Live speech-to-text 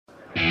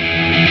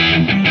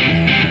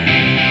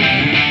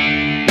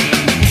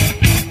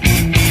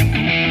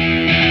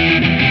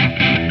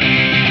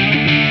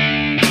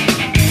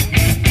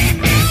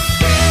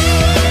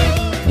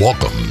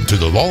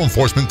Law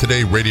Enforcement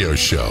Today radio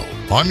show.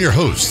 I'm your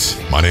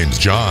host. My name's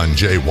John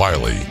J.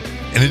 Wiley.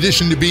 In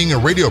addition to being a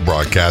radio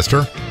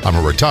broadcaster, I'm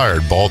a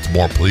retired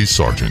Baltimore police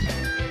sergeant.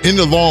 In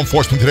the Law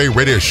Enforcement Today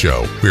radio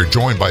show, we are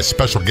joined by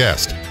special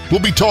guests. We'll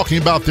be talking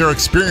about their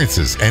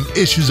experiences and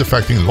issues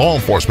affecting law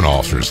enforcement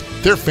officers,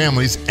 their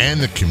families,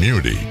 and the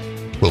community.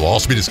 We'll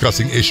also be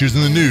discussing issues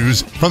in the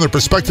news from the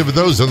perspective of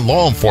those in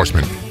law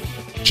enforcement.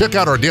 Check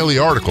out our daily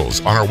articles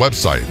on our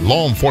website,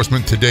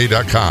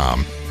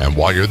 lawenforcementtoday.com. And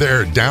while you're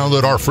there,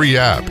 download our free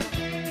app.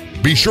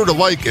 Be sure to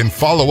like and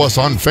follow us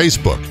on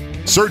Facebook.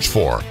 Search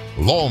for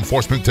Law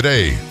Enforcement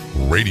Today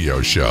Radio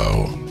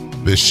Show.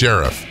 This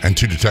sheriff and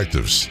 2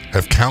 detectives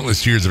have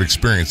countless years of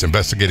experience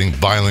investigating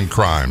violent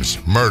crimes,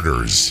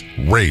 murders,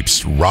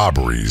 rapes,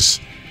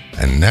 robberies.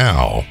 And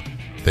now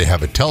they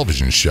have a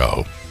television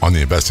show on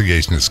the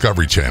Investigation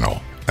Discovery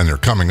Channel, and they're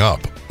coming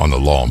up on the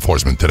Law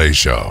Enforcement Today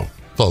Show.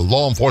 The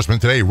Law Enforcement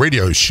Today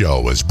radio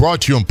show is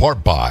brought to you in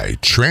part by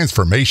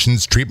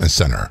Transformations Treatment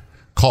Center.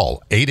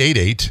 Call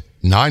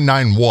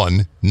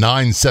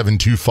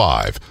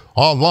 888-991-9725.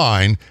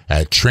 Online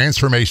at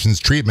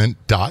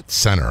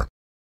transformationstreatment.center.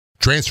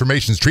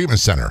 Transformations Treatment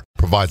Center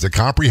provides a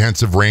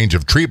comprehensive range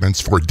of treatments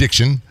for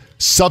addiction,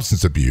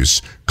 substance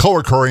abuse,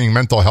 co-occurring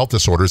mental health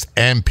disorders,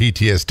 and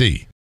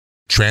PTSD.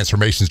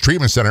 Transformations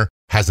Treatment Center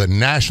has a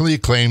nationally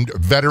acclaimed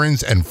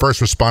veterans and first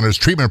responders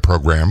treatment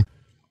program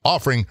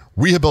offering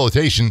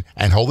rehabilitation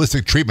and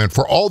holistic treatment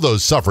for all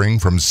those suffering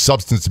from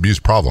substance abuse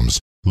problems.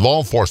 Law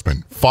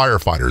enforcement,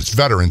 firefighters,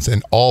 veterans,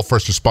 and all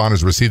first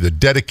responders receive the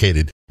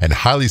dedicated and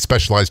highly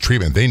specialized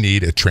treatment they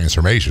need at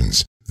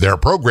Transformations. Their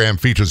program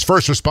features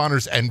first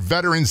responders and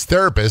veterans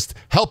therapists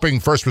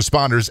helping first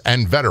responders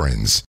and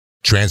veterans.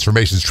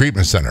 Transformations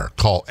Treatment Center.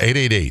 Call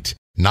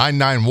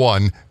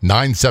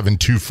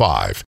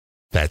 888-991-9725.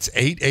 That's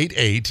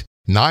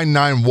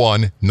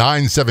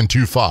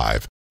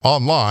 888-991-9725.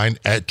 Online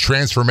at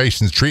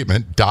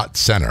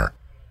transformationstreatment.center.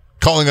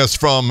 Calling us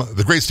from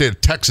the great state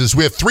of Texas,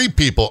 we have 3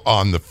 people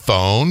on the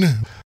phone.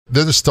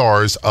 They're the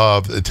stars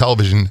of the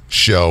television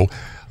show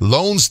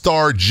Lone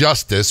Star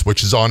Justice,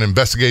 which is on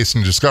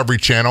Investigation Discovery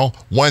Channel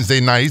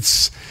Wednesday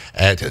nights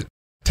at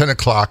 10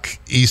 o'clock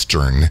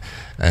Eastern.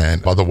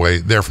 And by the way,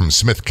 they're from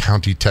Smith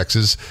County,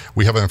 Texas.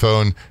 We have on the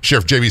phone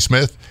Sheriff J.B.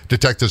 Smith,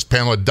 Detectives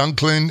Pamela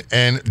Dunklin,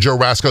 and Joe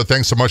Rasco.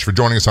 Thanks so much for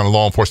joining us on the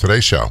Law Enforcement Today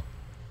show.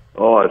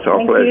 Oh, it's our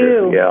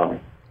pleasure. Yeah.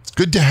 It's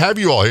good to have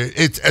you all.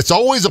 It's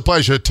always a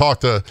pleasure to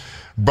talk to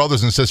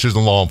brothers and sisters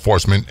in law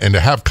enforcement and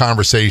to have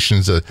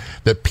conversations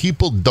that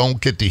people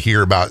don't get to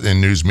hear about in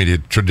news media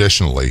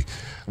traditionally.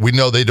 We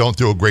know they don't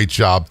do a great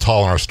job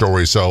telling our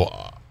stories, so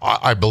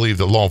I believe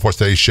the Law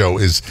Enforcement Today show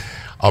is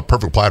a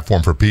perfect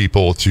platform for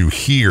people to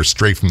hear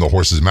straight from the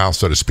horse's mouth,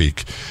 so to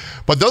speak.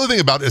 But the other thing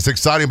about it's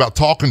exciting about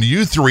talking to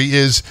you 3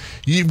 is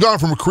you've gone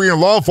from a career in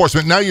law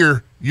enforcement, now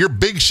you're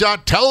big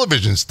shot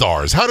television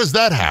stars. How does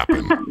that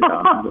happen?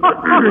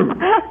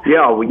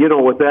 Yeah, well, you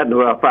know, with that and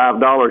about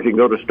 $5, you can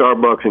go to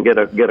Starbucks and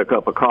get a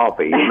cup of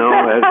coffee. You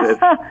know,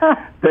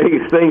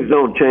 things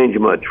don't change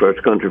much for us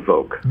country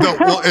folk. No,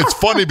 well, it's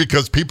funny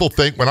because people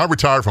think when I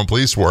retired from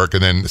police work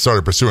and then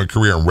started pursuing a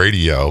career in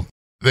radio,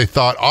 they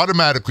thought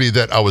automatically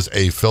that I was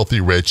a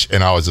filthy rich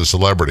and I was a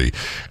celebrity.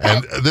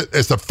 And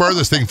it's the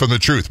furthest thing from the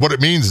truth. What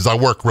it means is I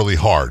work really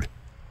hard.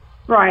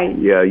 Right.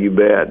 Yeah, you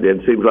bet.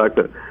 It seems like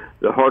the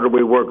harder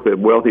we work, the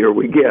wealthier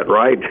we get,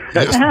 right?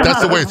 Yes,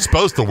 that's the way it's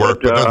supposed to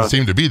work, but it doesn't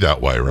seem to be that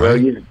way,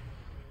 right? Well,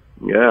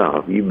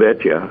 yeah, you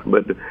betcha.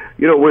 But,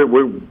 you know,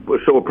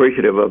 we're so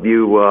appreciative of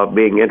you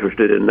being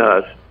interested in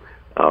us.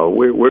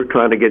 We're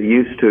trying to get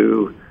used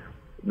to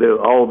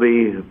all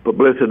the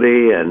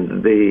publicity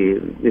and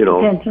the, you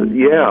know,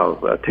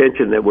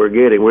 attention that we're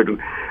getting.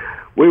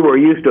 We were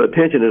used to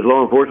attention as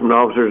law enforcement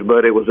officers,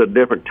 but it was a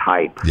different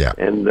type. Yeah.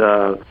 And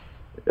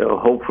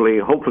hopefully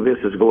this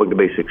is going to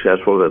be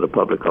successful, that the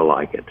public will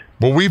like it.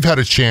 Well, we've had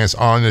a chance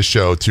on this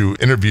show to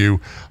interview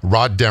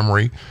Rod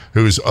Demery,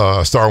 who's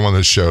a star on one of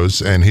the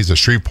shows, and he's a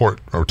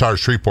retired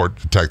Shreveport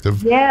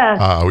detective.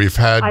 Yeah. We've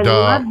had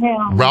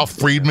Ralph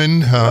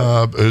Friedman,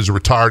 who's a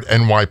retired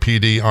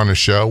NYPD on the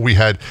show. We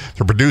had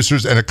the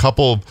producers and a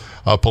couple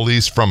of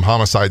police from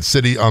Homicide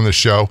City on the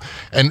show.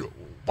 And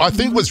I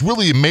think what's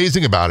really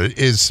amazing about it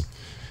is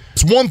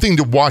it's one thing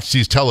to watch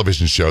these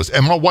television shows,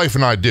 and my wife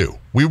and I do.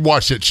 We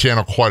watch that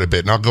channel quite a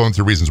bit, and I'll go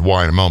into reasons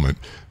why in a moment.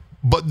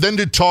 But then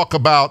to talk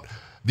about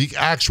the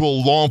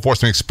actual law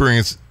enforcement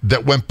experience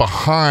that went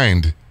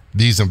behind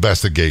these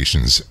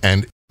investigations.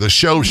 And the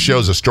show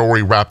shows a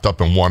story wrapped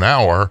up in 1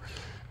 hour,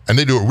 and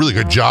they do a really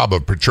good job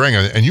of portraying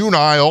it. And you and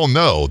I all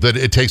know that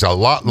it takes a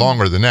lot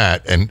longer than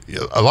that, and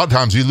a lot of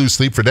times you lose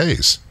sleep for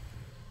days.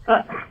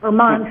 For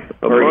months.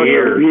 For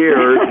years.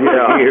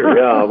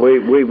 Yeah.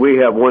 We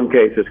have one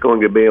case that's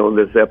going to be on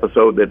this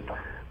episode that,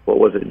 what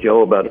was it,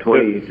 Joe, about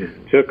 20?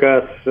 It took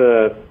us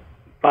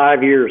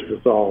 5 years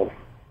to solve.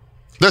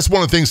 That's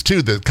one of the things,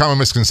 too, the common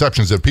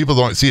misconceptions, if people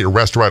don't see an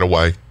arrest right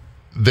away,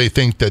 they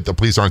think that the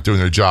police aren't doing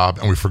their job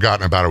and we've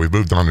forgotten about it, we've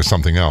moved on to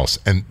something else.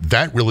 And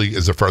that really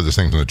is the furthest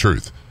thing from the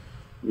truth.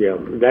 Yeah,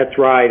 that's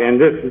right. And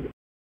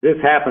this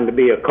happened to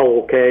be a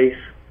cold case.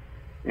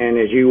 And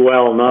as you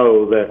well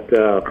know,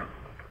 that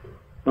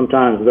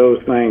sometimes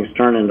those things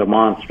turn into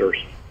monsters.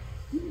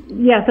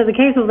 Yeah, so the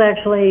case was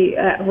actually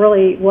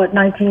really,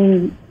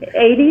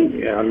 1980s?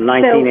 Yeah,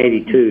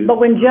 1982. But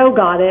when Joe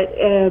got it,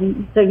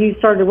 so you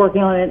started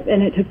working on it,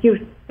 and it took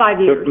you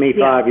 5 years. It took me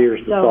 5 years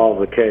to solve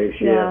the case,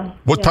 yeah.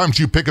 What time did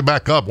you pick it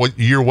back up? What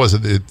year was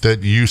it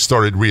that you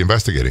started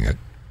reinvestigating it?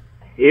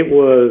 It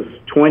was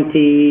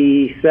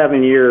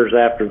 27 years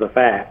after the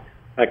fact,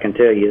 I can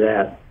tell you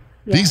that.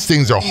 Yeah. These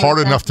things are hard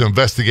enough to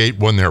investigate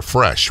when they're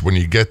fresh. When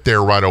you get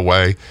there right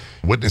away,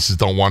 witnesses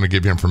don't want to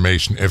give you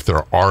information if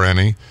there are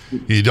any.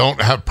 You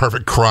don't have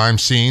perfect crime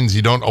scenes.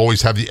 You don't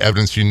always have the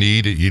evidence you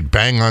need. You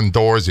bang on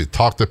doors. You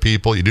talk to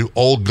people. You do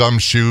old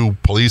gumshoe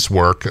police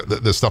work,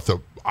 the stuff that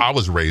I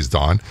was raised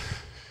on.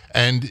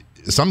 And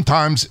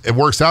sometimes it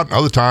works out and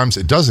other times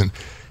it doesn't.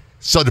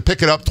 So to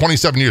pick it up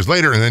 27 years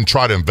later and then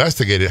try to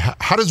investigate it,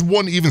 how does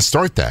one even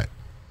start that?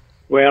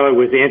 Well, it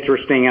was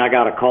interesting. I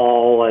got a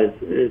call,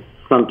 as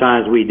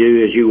sometimes we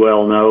do, as you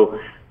well know,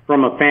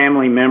 from a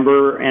family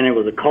member, and it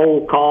was a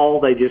cold call.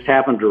 They just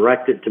happened to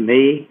direct it to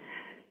me.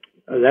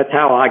 That's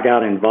how I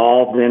got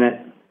involved in it.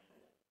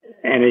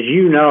 And as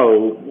you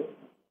know,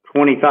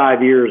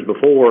 25 years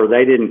before,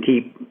 they didn't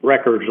keep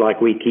records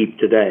like we keep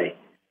today.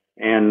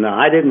 And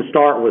I didn't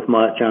start with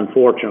much,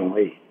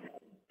 unfortunately.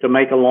 To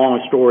make a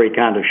long story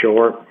kind of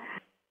short,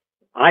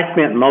 I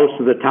spent most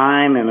of the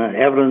time in an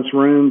evidence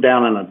room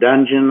down in a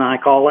dungeon, I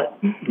call it.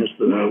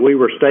 We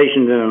were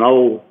stationed in an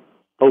old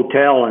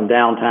hotel in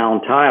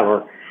downtown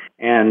Tyler,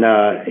 and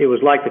it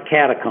was like the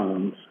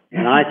catacombs.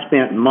 And I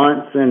spent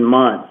months and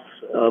months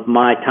of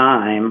my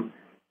time,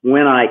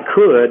 when I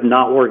could,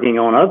 not working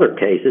on other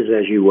cases,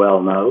 as you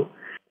well know,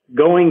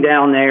 going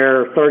down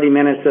there 30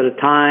 minutes at a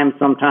time,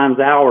 sometimes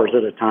hours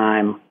at a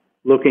time,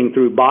 looking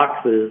through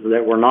boxes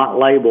that were not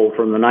labeled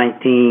from the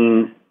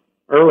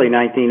early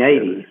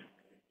 1980s.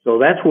 So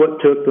that's what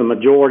took the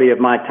majority of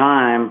my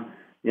time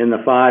in the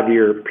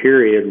 5-year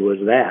period, was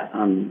that,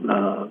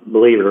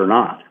 believe it or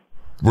not.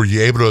 Were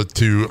you able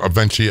to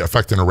eventually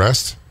effect an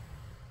arrest?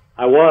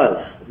 I was.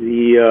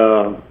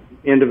 The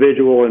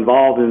individual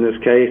involved in this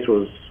case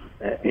was,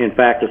 in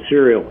fact, a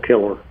serial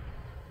killer.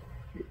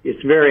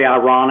 It's very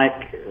ironic,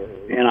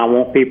 and I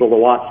want people to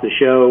watch the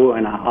show,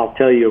 and I'll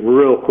tell you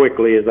real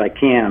quickly as I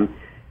can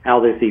how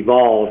this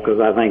evolved, because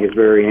I think it's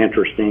very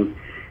interesting,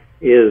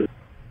 is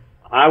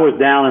I was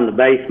down in the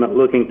basement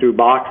looking through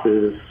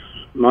boxes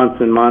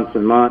months and months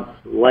and months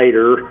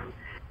later.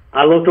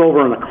 I looked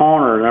over in the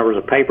corner, and there was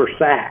a paper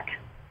sack,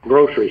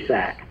 grocery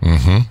sack.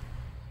 Mm-hmm.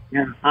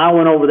 And I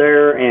went over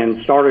there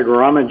and started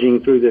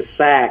rummaging through this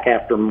sack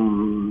after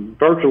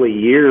virtually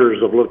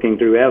years of looking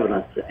through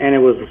evidence, and it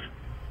was,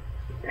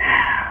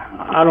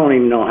 I don't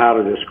even know how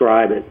to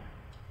describe it.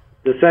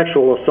 The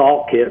sexual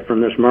assault kit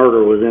from this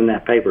murder was in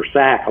that paper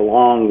sack,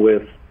 along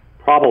with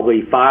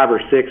probably 5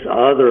 or 6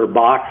 other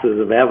boxes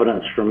of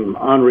evidence from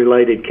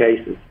unrelated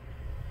cases.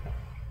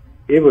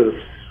 It was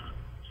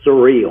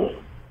surreal.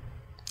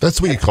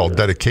 That's what you call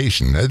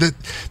dedication.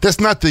 That's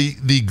not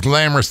the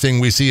glamorous thing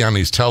we see on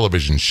these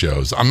television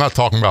shows. I'm not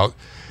talking about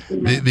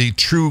the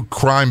true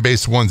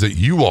crime-based ones that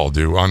you all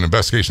do on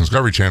Investigation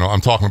Discovery Channel.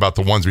 I'm talking about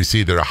the ones we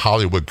see that are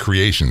Hollywood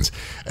creations.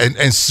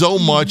 And so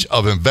much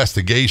of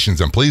investigations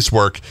and police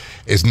work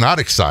is not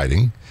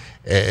exciting.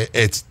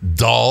 It's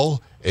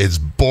dull. It's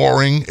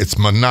boring. It's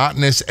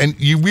monotonous. And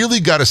you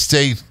really got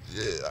to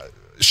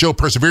show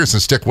perseverance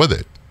and stick with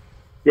it.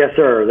 Yes,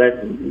 sir.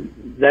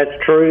 That's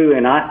true.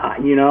 And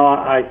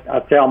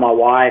I tell my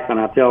wife and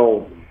I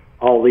tell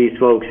all these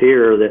folks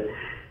here that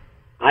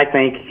I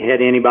think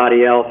had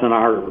anybody else in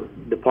our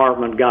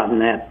department gotten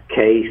that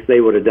case,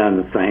 they would have done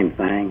the same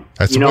thing.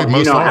 That's the way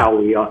most are. How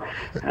we are.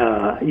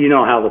 You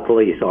know how the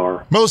police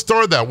are. Most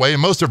are that way,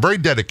 and most are very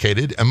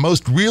dedicated, and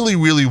most really,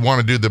 really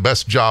want to do the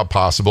best job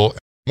possible.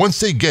 Once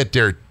they get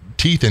their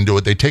teeth into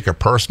it, they take it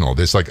personal.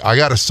 It's like, I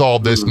got to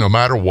solve this no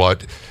matter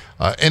what.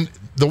 And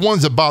the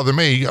ones that bother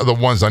me are the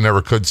ones I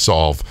never could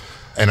solve,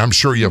 and I'm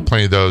sure you have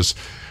plenty of those.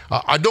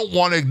 I don't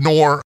want to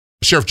ignore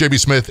Sheriff J.B.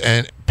 Smith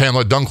and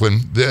Pamela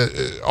Dunklin,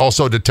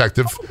 also a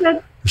detective,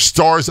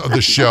 stars of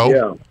the show.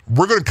 Yeah.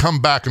 We're going to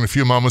come back in a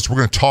few moments. We're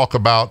going to talk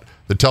about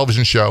the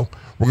television show.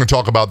 We're going to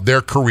talk about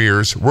their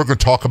careers. We're going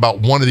to talk about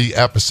one of the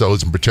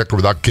episodes in particular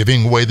without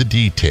giving away the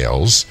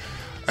details.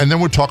 And then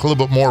we'll talk a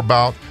little bit more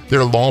about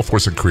their law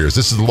enforcement careers.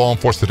 This is the Law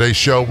Enforcement Today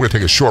show. We're going to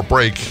take a short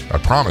break. I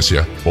promise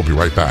you, we'll be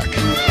right back.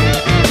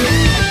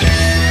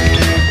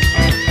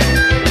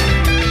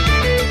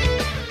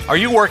 Are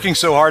you working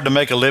so hard to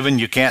make a living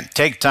you can't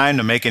take time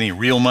to make any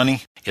real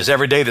money? Is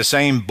every day the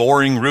same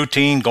boring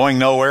routine going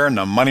nowhere and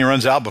the money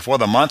runs out before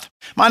the month?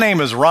 My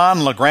name is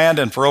Ron LeGrand,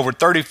 and for over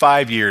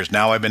 35 years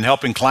now I've been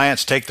helping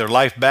clients take their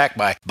life back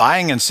by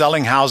buying and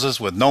selling houses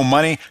with no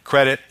money,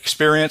 credit,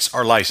 experience,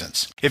 or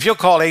license. If you'll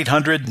call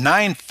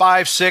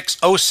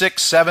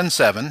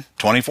 800-956-0677,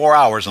 24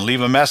 hours, and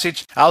leave a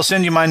message, I'll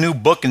send you my new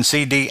book and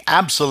CD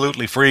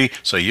absolutely free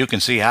so you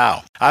can see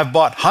how. I've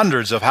bought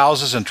hundreds of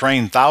houses and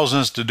trained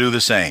thousands to do the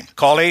same.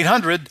 Call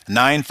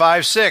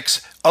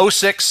 800-956-0677.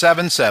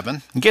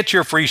 0677 and get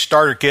your free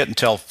starter kit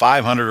until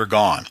 500 are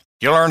gone.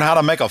 You'll learn how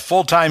to make a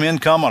full-time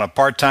income on a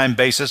part-time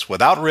basis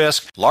without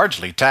risk,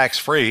 largely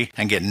tax-free,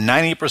 and get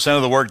 90%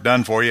 of the work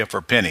done for you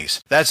for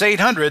pennies. That's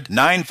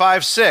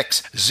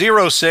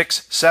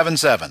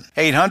 800-956-0677.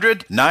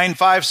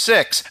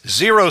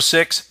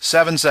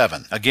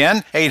 800-956-0677.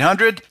 Again,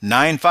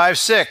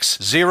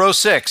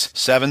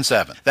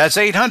 800-956-0677. That's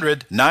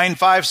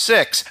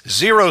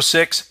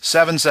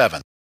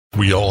 800-956-0677.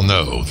 We all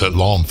know that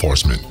law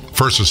enforcement,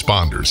 first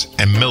responders,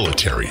 and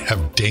military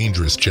have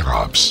dangerous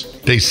jobs.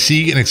 They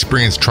see and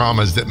experience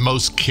traumas that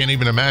most can't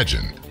even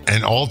imagine.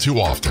 And all too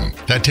often,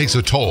 that takes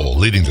a toll,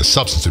 leading to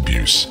substance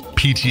abuse,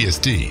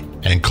 PTSD,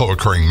 and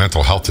co-occurring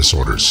mental health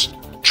disorders.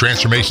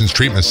 Transformations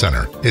Treatment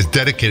Center is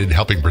dedicated to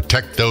helping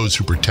protect those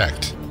who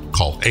protect.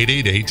 Call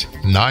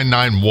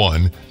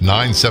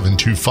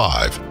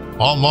 888-991-9725.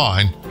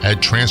 Online at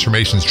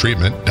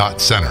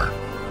transformationstreatment.center.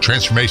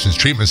 Transformations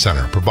Treatment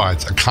Center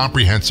provides a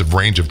comprehensive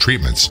range of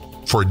treatments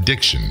for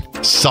addiction,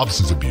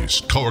 substance abuse,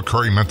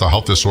 co-occurring mental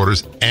health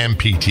disorders, and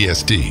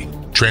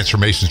PTSD.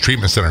 Transformations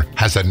Treatment Center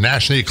has a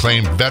nationally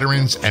acclaimed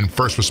veterans and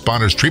first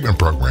responders treatment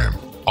program,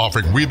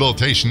 offering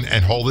rehabilitation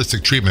and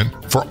holistic treatment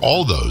for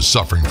all those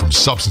suffering from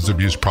substance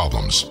abuse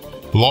problems.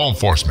 Law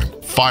enforcement,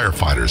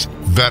 firefighters,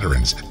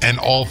 veterans, and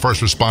all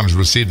first responders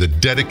receive the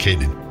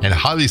dedicated and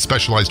highly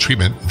specialized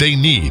treatment they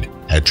need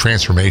at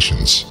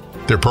Transformations.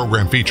 Their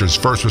program features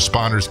first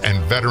responders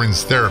and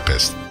veterans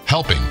therapists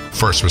helping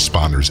first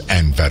responders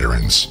and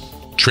veterans.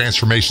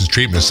 Transformations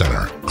Treatment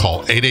Center.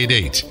 Call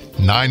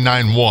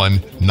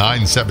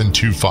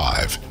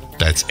 888-991-9725.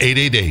 That's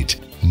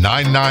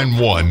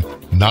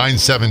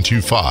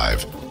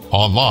 888-991-9725.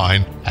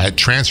 Online at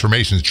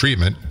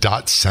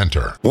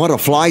transformationstreatment.center. Want to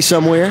fly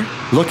somewhere?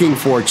 Looking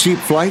for cheap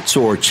flights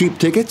or cheap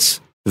tickets?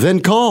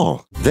 Then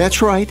call.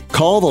 That's right.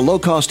 Call the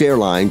low-cost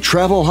airline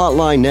travel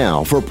hotline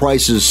now for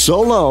prices so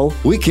low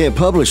we can't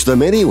publish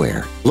them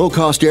anywhere.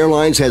 Low-cost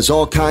airlines has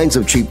all kinds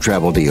of cheap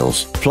travel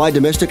deals. Fly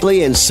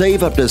domestically and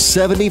save up to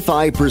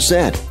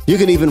 75%. You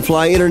can even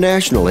fly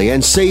internationally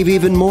and save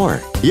even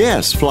more.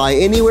 Yes, fly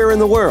anywhere in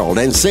the world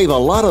and save a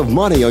lot of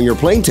money on your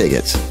plane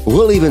tickets.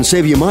 We'll even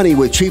save you money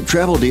with cheap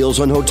travel deals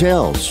on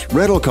hotels,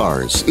 rental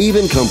cars,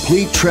 even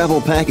complete travel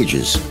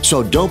packages.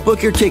 So don't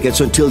book your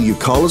tickets until you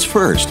call us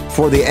first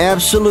for the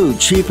absolute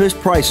cheapest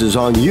prices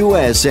on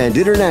U.S. and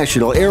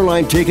international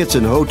airline tickets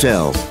and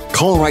hotels.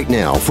 Call right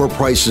now for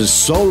prices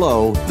so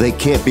low they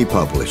can't be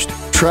published.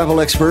 Travel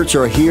experts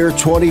are here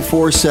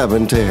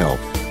 24/7 to help.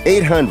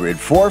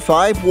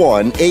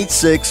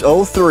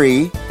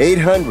 800-451-8603.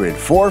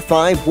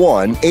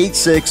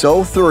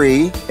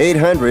 800-451-8603.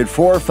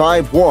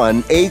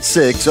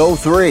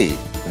 800-451-8603.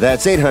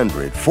 That's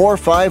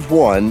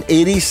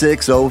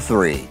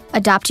 800-451-8603.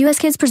 Adopt US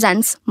Kids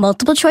presents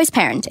Multiple Choice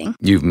Parenting.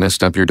 You've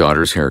messed up your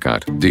daughter's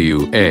haircut. Do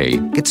you A,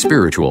 get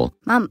spiritual?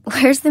 Mom,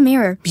 where's the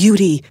mirror?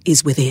 Beauty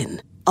is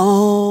within.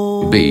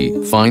 Oh. B,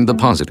 find the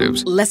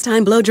positives. Less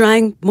time blow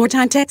drying, more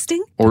time texting?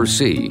 Or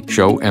C,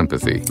 show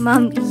empathy.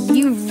 Mom,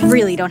 you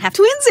really don't have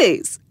to.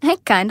 Twinsies! I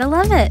kinda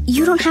love it.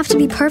 You don't have to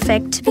be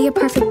perfect to be a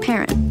perfect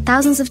parent.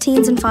 Thousands of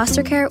teens in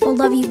foster care will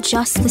love you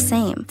just the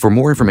same. For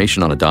more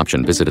information on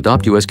adoption, visit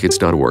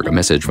adoptuskids.org. A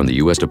message from the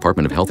U.S.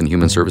 Department of Health and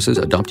Human Services,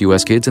 Adopt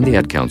U.S. Kids, and the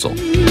Ad Council.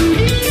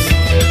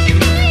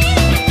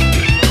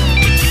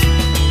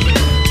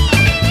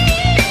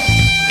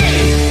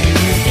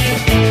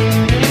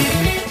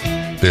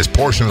 This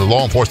portion of the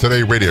Law Enforcement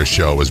Today radio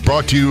show is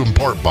brought to you in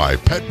part by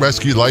Pet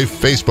Rescue Life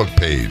Facebook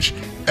page.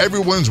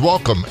 Everyone's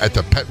welcome at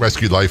the Pet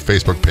Rescue Life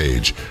Facebook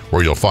page,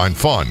 where you'll find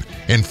fun,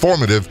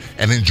 informative,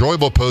 and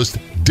enjoyable posts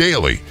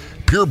daily.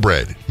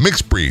 Purebred,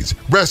 mixed breeds,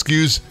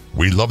 rescues,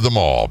 we love them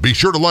all. Be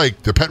sure to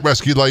like the Pet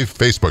Rescue Life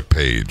Facebook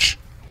page.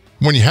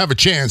 When you have a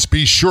chance,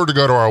 be sure to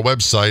go to our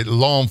website,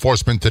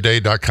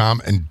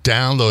 lawenforcementtoday.com, and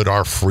download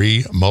our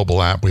free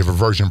mobile app. We have a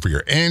version for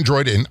your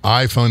Android and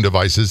iPhone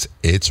devices.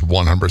 It's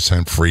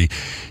 100% free.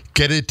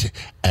 Get it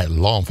at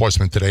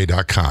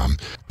lawenforcementtoday.com.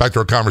 Back to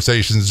our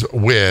conversations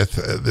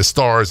with the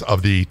stars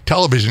of the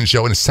television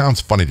show, and it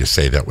sounds funny to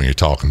say that when you're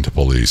talking to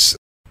police.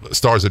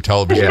 Stars of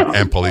television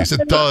and police.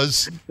 It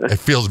does. It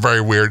feels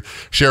very weird.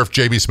 Sheriff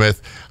J.B.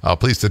 Smith,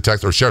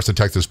 Sheriff's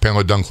Detectives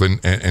Pamela Dunklin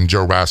and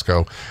Joe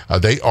Rasco.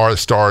 They are the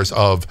stars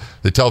of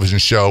the television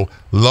show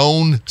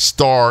Lone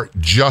Star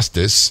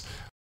Justice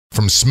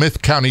from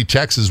Smith County,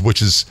 Texas,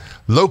 which is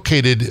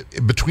located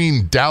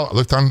between Dallas. I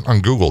looked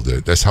on Google.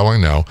 That's how I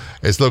know.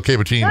 It's located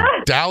between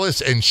Dallas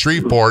and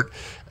Shreveport.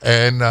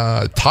 And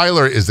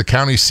Tyler is the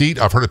county seat.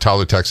 I've heard of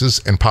Tyler, Texas,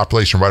 and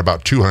population right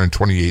about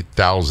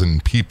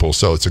 228,000 people.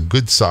 So it's a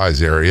good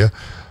size area.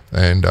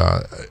 And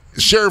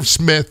Sheriff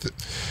Smith,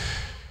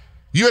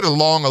 you had a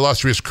long,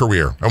 illustrious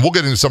career, and we'll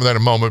get into some of that in a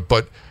moment.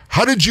 But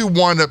how did you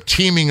wind up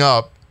teaming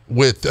up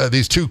with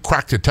these two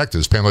crack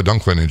detectives, Pamela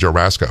Dunklin and Joe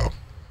Rasco?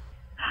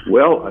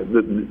 Well,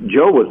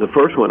 Joe was the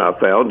first one I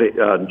found.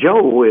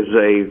 Joe is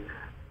a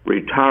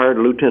retired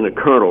lieutenant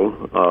colonel,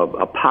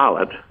 a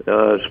pilot,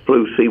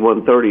 flew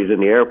C-130s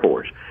in the Air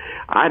Force.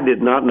 I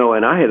did not know,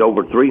 and I had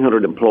over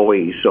 300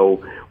 employees,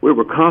 so we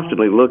were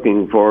constantly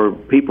looking for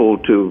people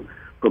to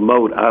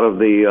promote out of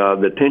the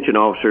detention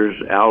officers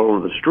out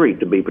on the street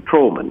to be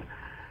patrolmen.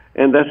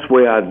 And that's the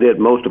way I did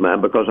most of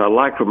mine, because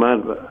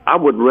I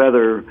would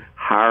rather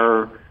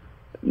hire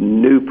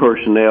new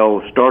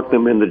personnel, start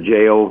them in the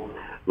jail,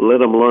 let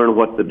them learn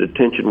what the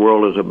detention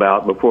world is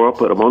about before I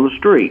put them on the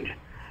street.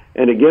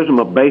 And it gives them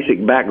a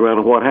basic background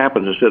of what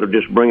happens instead of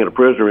just bringing a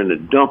prisoner in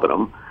and dumping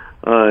them.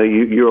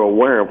 You're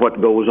aware of what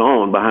goes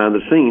on behind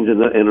the scenes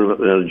in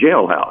a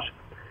jailhouse.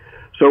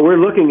 So we're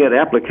looking at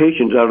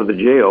applications out of the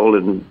jail,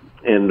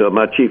 and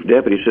my chief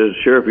deputy says,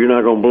 Sheriff, you're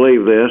not going to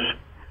believe this,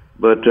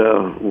 but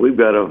we've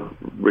got a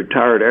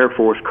retired Air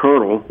Force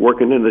colonel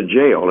working in the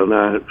jail. And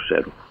I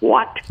said,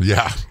 what?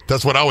 Yeah,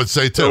 that's what I would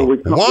say, too. So we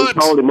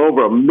called him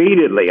over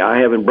immediately. I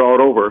have him brought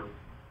over.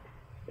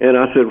 And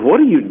I said, what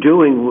are you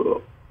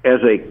doing as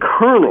a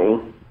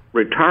colonel,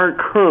 retired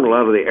colonel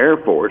out of the Air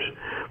Force,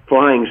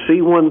 flying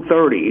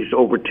C-130s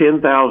over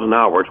 10,000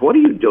 hours? What are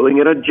you doing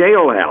at a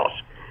jailhouse?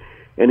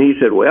 And he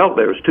said, well,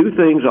 there's two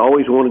things I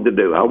always wanted to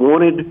do. I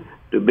wanted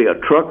to be a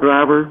truck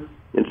driver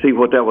and see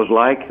what that was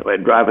like,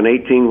 driving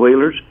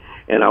 18-wheelers,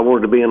 and I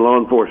wanted to be in law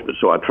enforcement.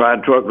 So I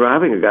tried truck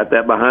driving. I got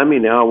that behind me.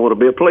 Now I want to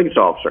be a police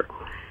officer.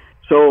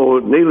 So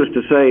needless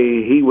to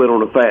say, he went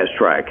on a fast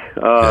track.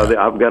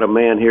 I've got a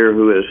man here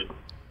who is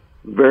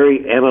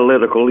very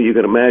analytical. You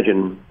can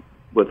imagine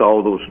with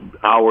all those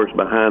hours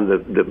behind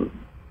the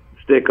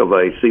stick of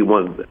a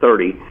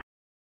C-130.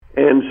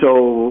 And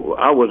so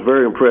I was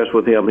very impressed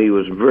with him. He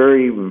was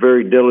very,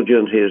 very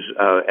diligent. His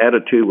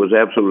attitude was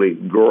absolutely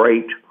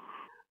great.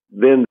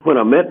 Then when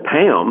I met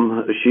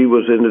Pam, she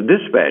was in the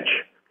dispatch.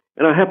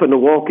 And I happened to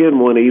walk in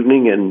one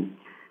evening, and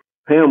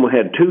Pam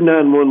had 2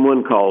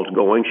 911 calls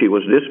going. She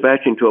was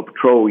dispatching to a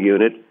patrol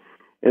unit,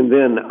 and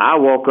then I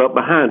walk up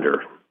behind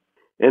her.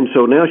 And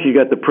so now she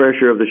got the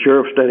pressure of the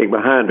sheriff standing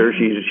behind her.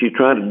 She's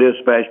trying to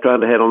dispatch,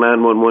 trying to handle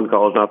 911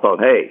 calls. And I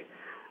thought, hey,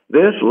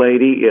 this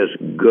lady is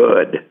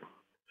good.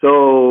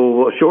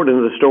 So short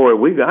into the story,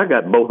 I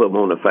got both of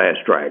them on the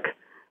fast track.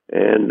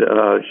 And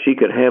she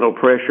could handle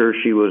pressure.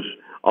 She was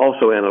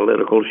also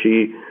analytical.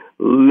 She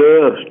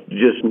loves to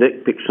just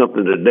nitpick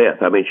something to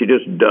death. I mean, she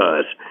just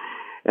does.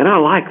 And I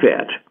like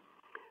that.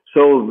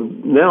 So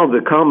now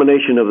the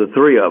combination of the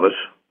three of us,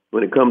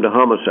 when it comes to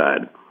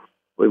homicide,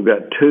 we've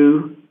got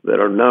 2 that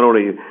are not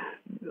only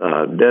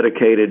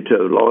dedicated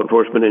to law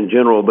enforcement in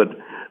general, but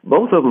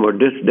both of them are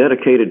just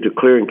dedicated to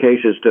clearing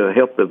cases to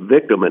help the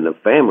victim and the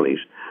families.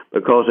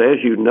 Because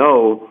as you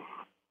know,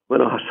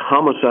 when a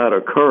homicide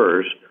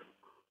occurs,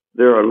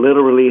 there are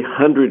literally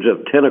hundreds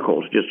of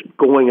tentacles just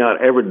going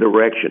out every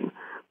direction.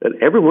 That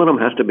every one of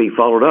them has to be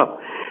followed up.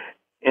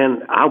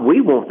 And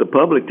we want the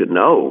public to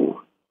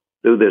know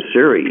through this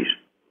series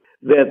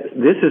that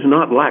this is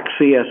not like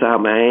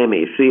CSI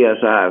Miami,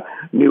 CSI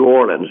New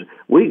Orleans.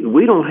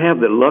 We don't have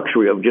the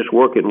luxury of just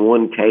working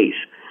one case.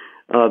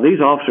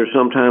 These officers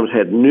sometimes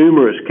had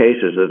numerous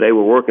cases that they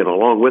were working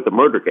along with the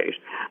murder case.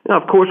 Now,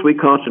 of course, we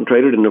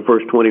concentrated in the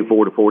first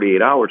 24 to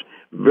 48 hours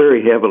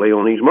very heavily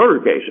on these murder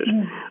cases.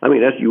 I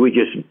mean, we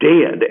just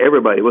did.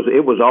 Everybody,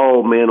 it was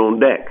all men on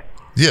deck.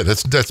 Yeah,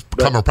 that's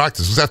common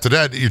practice. Because after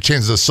that, your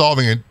chances of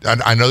solving it,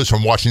 I know this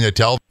from watching that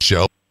television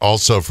show,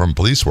 also from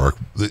police work,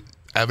 the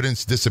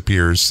evidence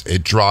disappears,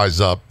 it dries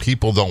up,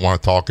 people don't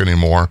want to talk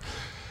anymore.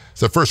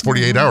 So the first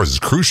 48 hours is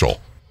crucial.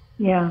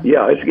 Yeah.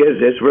 Yeah,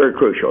 it's very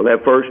crucial.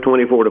 That first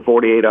 24 to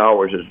 48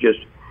 hours is just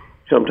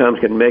sometimes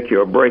can make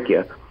you or break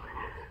you.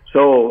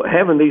 So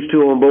having these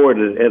 2 on board,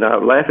 and I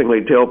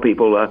laughingly tell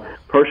people,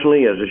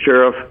 personally, as a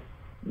sheriff,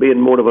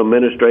 being more of an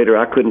administrator,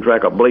 I couldn't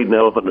track a bleeding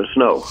elephant in the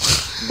snow.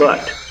 But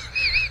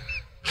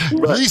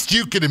at least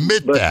you can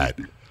admit that.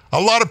 A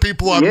lot of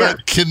people I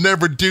met can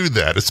never do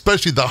that,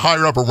 especially the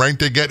higher up a rank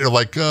they get. They're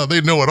like,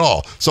 they know it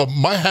all. So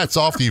my hat's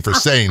off to you for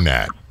saying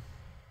that.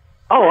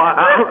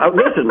 Oh,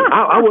 listen,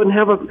 I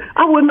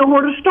wouldn't know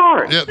where to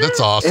start. Yeah, that's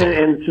awesome.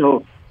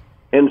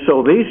 And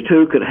so these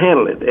 2 could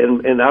handle it.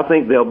 And I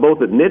think they'll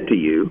both admit to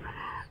you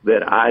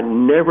that I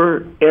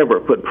never, ever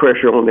put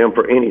pressure on them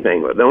for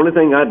anything. The only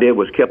thing I did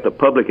was kept the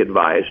public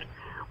advised,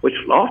 which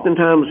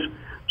oftentimes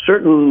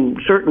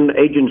certain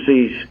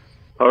agencies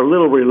are a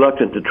little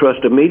reluctant to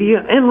trust the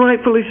media, and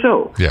rightfully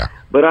so. Yeah.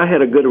 But I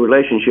had a good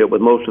relationship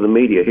with most of the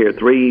media here.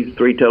 Three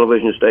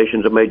television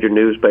stations, a major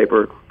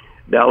newspaper,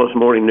 Dallas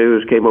Morning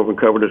News came over and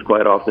covered us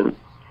quite often.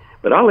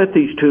 But I let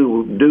these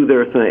 2 do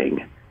their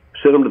thing.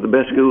 Sent them to the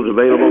best schools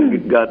available,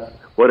 got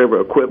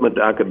whatever equipment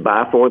I could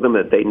buy for them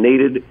that they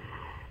needed,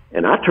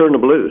 and I turned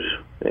them loose.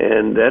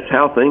 And that's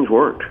how things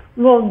worked.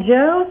 Well,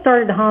 Joe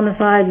started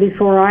homicide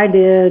before I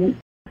did.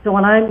 So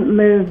when I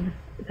moved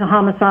to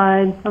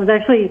homicide, I was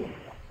actually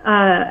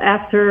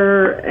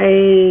after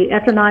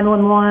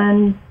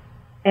 911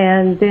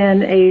 and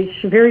then a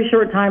very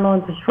short time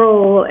on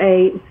patrol,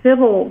 a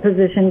civil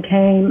position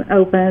came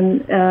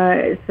open.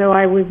 So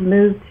I was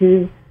moved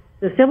to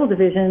the civil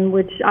division,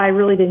 which I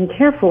really didn't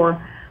care for.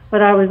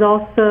 But I was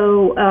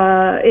also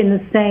on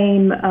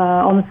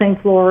the same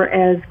floor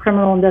as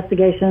criminal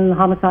investigation,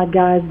 homicide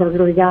guys,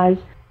 burglary guys.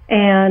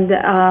 And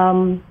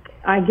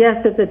I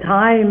guess at the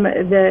time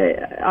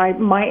that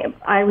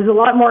I was a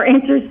lot more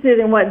interested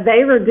in what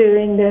they were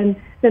doing than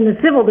the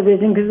civil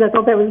division, because I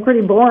thought that was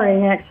pretty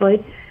boring,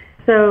 actually.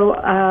 So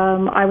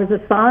I was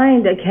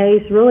assigned a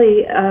case,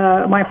 really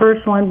my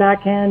first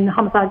homicide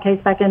case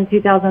back in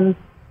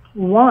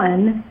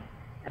 2001.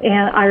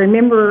 And I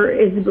remember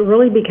it's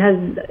really because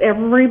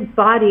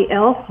everybody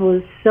else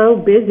was so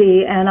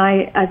busy, and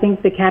I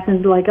think the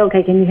captain's like,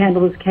 okay, can you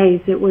handle this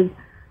case? It was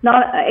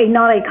not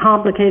a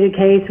complicated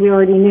case. We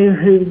already knew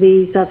who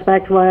the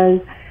suspect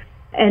was.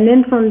 And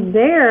then from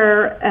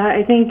there,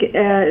 I think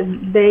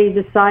they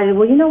decided,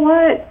 well, you know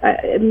what?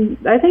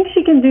 I think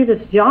she can do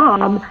this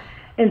job.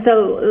 And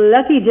so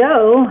Lucky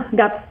Joe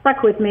got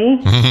stuck with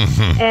me.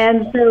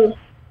 And so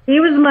he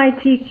was my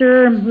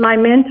teacher, my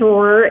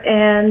mentor,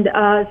 and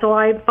so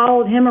I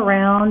followed him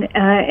around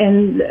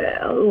and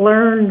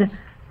learned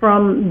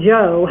from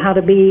Joe how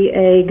to be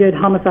a good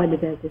homicide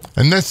detective.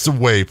 And that's the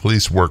way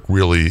police work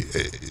really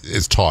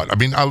is taught. I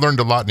mean, I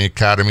learned a lot in the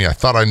academy. I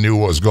thought I knew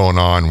what was going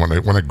on.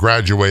 When I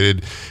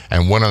graduated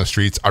and went on the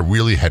streets, I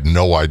really had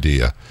no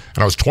idea.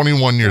 And I was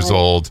 21 years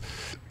old.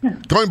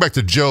 Going back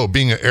to Joe,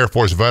 being an Air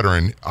Force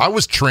veteran, I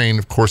was trained,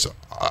 of course,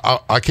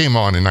 I came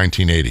on in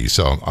 1980,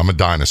 so I'm a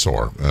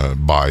dinosaur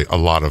by a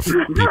lot of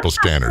people's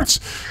standards.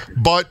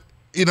 But,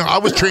 you know, I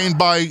was trained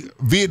by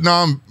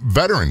Vietnam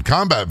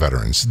combat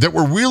veterans that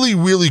were really,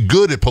 really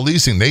good at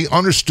policing. They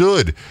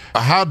understood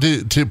how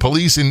to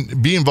police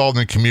and be involved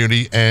in the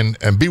community and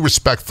be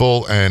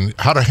respectful, and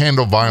how to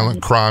handle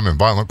violent crime and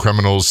violent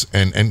criminals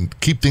and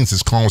keep things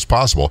as calm as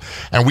possible.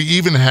 And we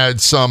even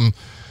had some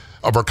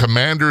of our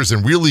commanders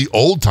and really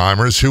old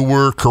timers who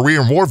were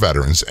Korean War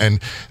veterans,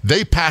 and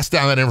they passed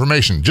down that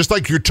information, just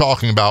like you're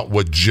talking about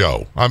with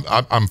Joe.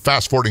 I'm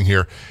fast forwarding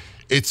here.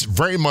 It's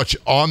very much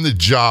on the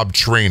job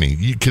training.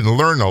 You can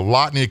learn a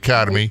lot in the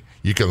academy.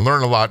 You can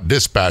learn a lot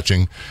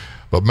dispatching,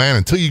 but man,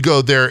 until you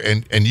go there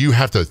and you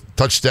have to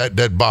touch that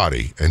dead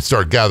body and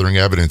start gathering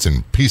evidence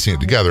and piecing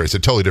it together, it's a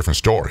totally different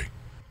story.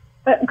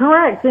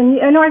 Correct.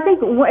 And I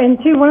think, and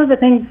too, one of the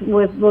things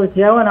with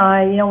Joe and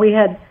I, we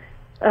had,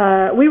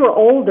 we were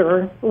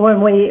older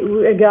when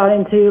we got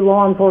into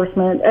law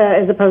enforcement,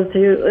 as opposed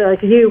to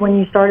like you when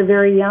you started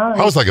very young.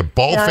 I was like a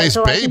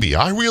bald-faced baby.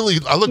 I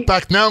look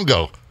back now and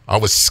go, I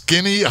was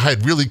skinny. I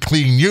had really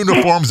clean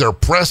uniforms. They were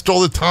pressed all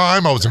the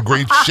time. I was in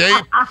great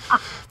shape.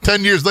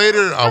 10 years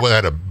later, I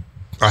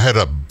had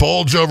a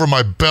bulge over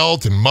my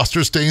belt and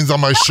mustard stains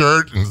on my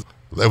shirt, and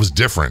that was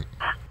different.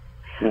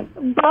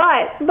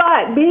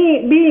 But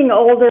being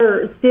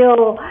older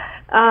still.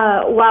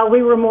 While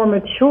we were more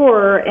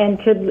mature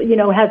and could,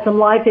 had some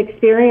life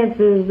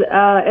experiences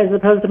as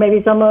opposed to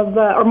maybe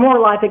or more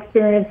life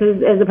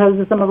experiences as opposed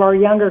to some of our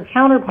younger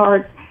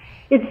counterparts,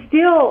 it's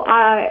still,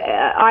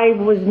 I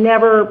was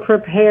never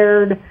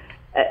prepared.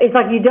 It's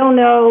like you don't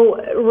know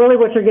really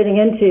what you're getting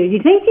into. You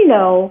think you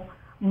know,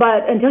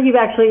 but until you've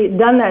actually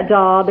done that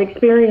job,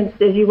 experienced,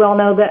 as you well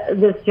know,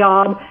 this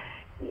job,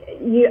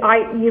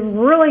 you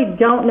really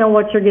don't know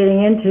what you're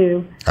getting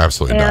into.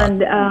 Absolutely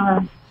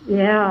not.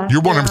 Yeah.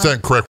 You're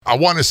 100% correct. I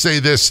want to say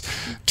this,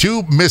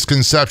 two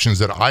misconceptions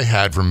that I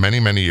had for many,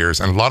 many years,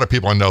 and a lot of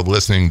people I know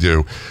listening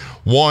do.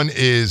 One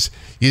is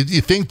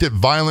you think that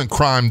violent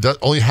crime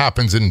only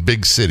happens in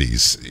big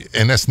cities,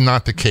 and that's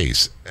not the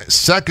case.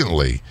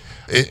 Secondly,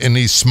 in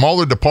these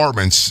smaller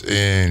departments,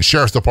 in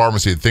sheriff's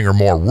departments you think are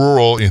more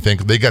rural, you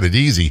think they got it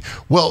easy.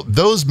 Well,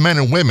 those men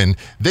and women,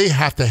 they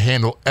have to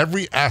handle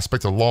every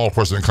aspect of law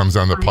enforcement that comes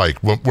down the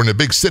pike. When in the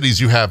big cities,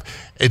 you have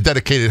a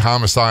dedicated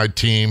homicide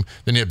team,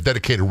 then you have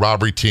dedicated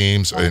robbery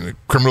teams, and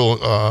criminal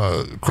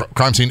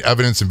crime scene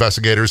evidence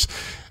investigators.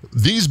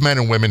 These men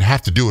and women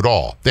have to do it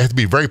all. They have to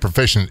be very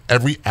proficient in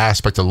every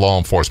aspect of law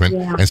enforcement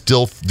and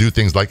still do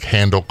things like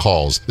handle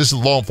calls. This is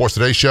Law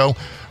Enforcement Today show.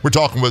 We're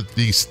talking with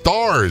the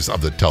stars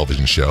of the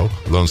television show,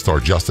 Lone Star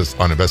Justice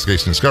on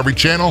Investigation Discovery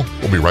Channel.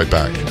 We'll be right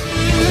back.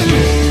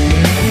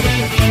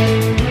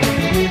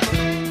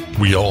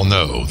 We all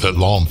know that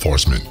law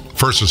enforcement,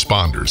 first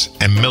responders,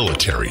 and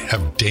military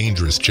have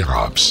dangerous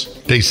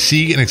jobs. They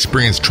see and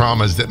experience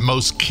traumas that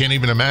most can't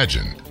even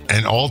imagine.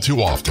 And all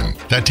too often,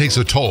 that takes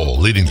a toll,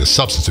 leading to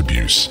substance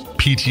abuse,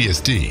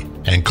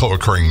 PTSD, and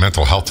co-occurring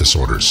mental health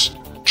disorders.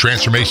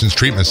 Transformations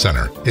Treatment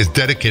Center is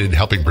dedicated to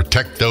helping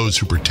protect those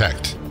who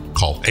protect.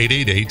 Call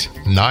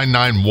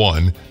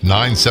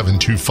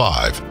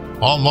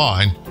 888-991-9725.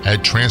 Online at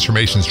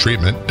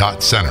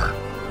transformationstreatment.center.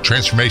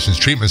 Transformations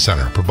Treatment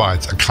Center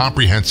provides a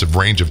comprehensive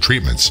range of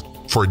treatments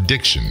for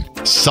addiction,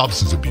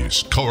 substance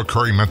abuse,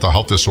 co-occurring mental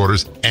health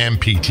disorders, and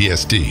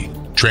PTSD.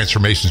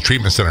 Transformations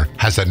Treatment Center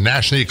has a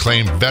nationally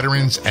acclaimed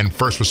veterans and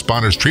first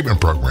responders treatment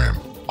program,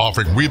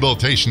 offering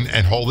rehabilitation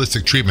and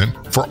holistic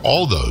treatment for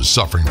all those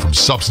suffering from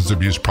substance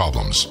abuse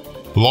problems.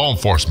 Law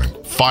enforcement,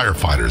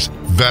 firefighters,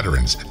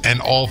 veterans, and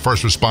all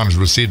first responders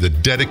receive the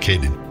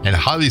dedicated and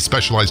highly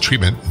specialized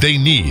treatment they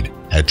need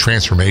at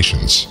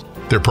Transformations.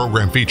 Their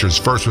program features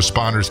first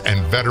responders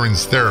and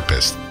veterans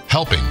therapists,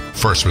 helping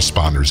first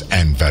responders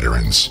and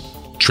veterans.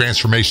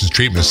 Transformations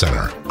Treatment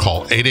Center.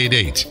 Call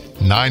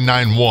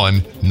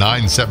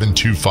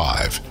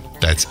 888-991-9725.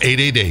 That's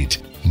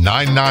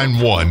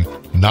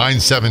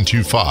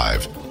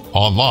 888-991-9725.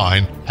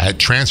 Online at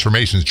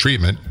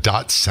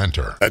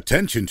transformationstreatment.center.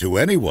 Attention to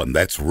anyone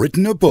that's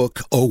written a book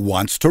or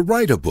wants to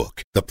write a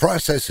book. The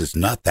process is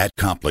not that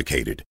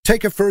complicated.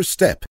 Take a first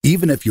step.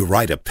 Even if you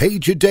write a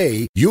page a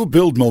day, you'll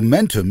build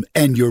momentum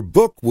and your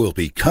book will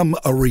become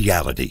a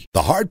reality.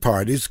 The hard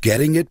part is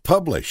getting it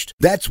published.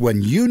 That's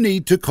when you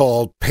need to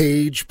call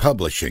Page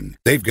Publishing.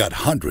 They've got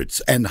hundreds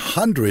and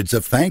hundreds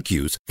of thank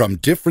yous from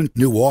different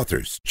new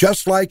authors,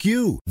 just like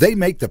you. They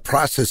make the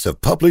process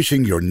of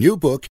publishing your new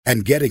book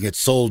and getting it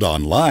sold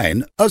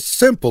online a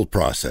simple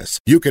process.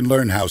 You can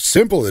learn how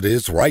simple it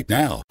is right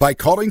now by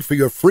calling for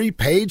your free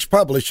Page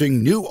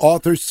Publishing New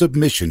Author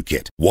Submission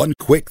Kit. One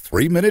quick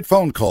 3-minute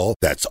phone call,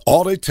 that's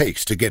all it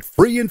takes to get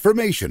free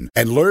information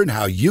and learn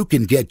how you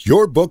can get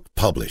your book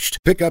published.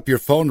 Pick up your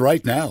phone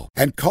right now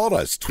and call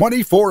us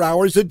 24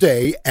 hours a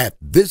day at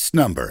this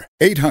number,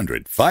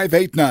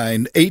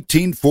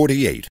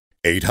 800-589-1848.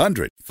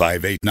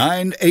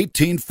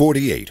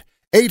 800-589-1848.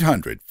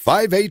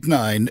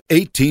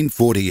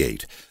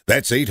 800-589-1848.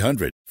 That's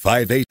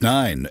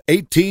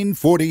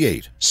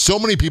 800-589-1848. So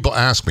many people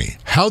ask me,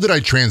 how did I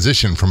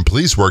transition from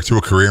police work to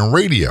a career in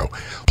radio?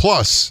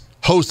 Plus,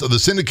 host of the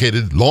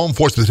syndicated Law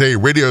Enforcement Today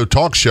radio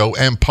talk show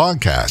and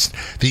podcast.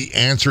 The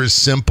answer is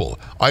simple.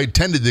 I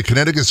attended the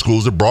Connecticut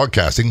Schools of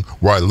Broadcasting,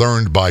 where I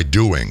learned by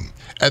doing.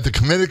 At the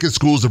Connecticut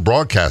Schools of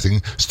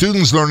Broadcasting,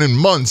 students learn in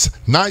months,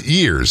 not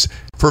years.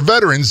 For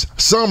veterans,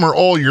 some or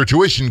all your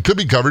tuition could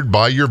be covered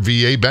by your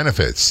VA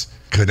benefits.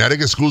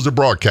 Connecticut Schools of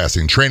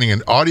Broadcasting, training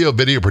in audio,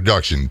 video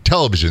production,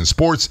 television,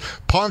 sports,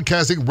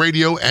 podcasting,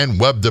 radio, and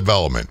web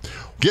development.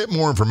 Get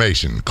more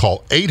information.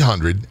 Call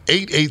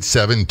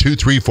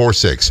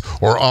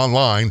 800-887-2346 or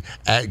online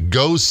at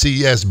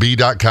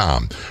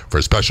gocsb.com.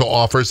 For special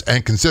offers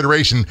and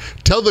consideration,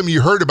 tell them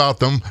you heard about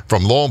them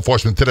from Law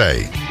Enforcement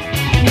Today.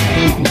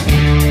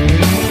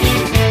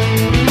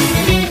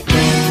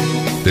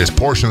 This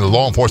portion of the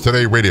Law Enforcement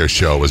Today radio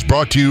show is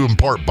brought to you in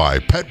part by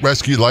Pet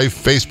Rescue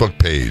Life Facebook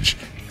page.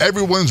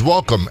 Everyone's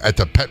welcome at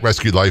the Pet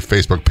Rescue Life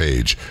Facebook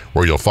page,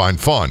 where you'll find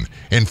fun,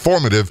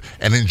 informative,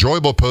 and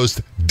enjoyable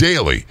posts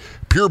daily.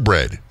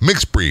 Purebred,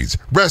 mixed breeds,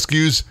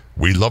 rescues,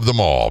 we love them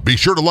all. Be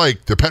sure to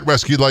like the Pet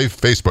Rescue Life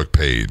Facebook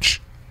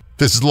page.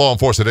 This is Law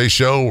Enforcement Today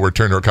show. We're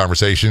turning to our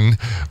conversation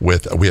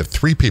with, we have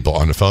 3 people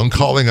on the phone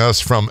calling us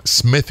from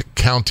Smith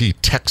County,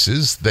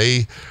 Texas.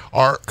 They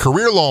are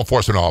career law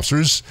enforcement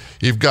officers.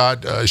 You've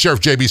got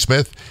Sheriff J.B.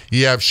 Smith.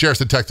 You have Sheriff's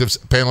Detectives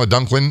Pamela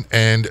Dunklin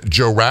and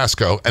Joe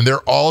Rasco. And they're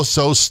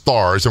also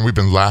stars, and we've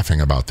been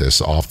laughing about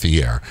this off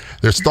the air.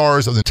 They're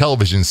stars of the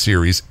television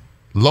series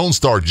Lone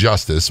Star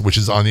Justice, which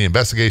is on the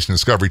Investigation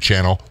Discovery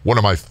Channel, one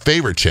of my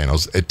favorite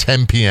channels, at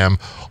 10 p.m.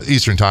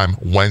 Eastern Time,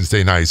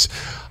 Wednesday nights.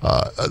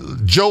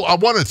 Joe, I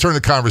want to turn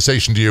the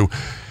conversation to you.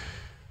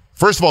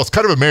 First of all, it's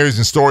kind of an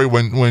amazing story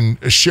when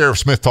Sheriff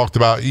Smith talked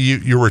about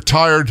you're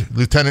retired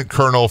lieutenant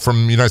colonel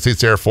from the United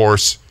States Air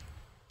Force,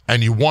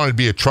 and you wanted to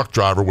be a truck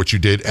driver, which you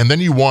did, and then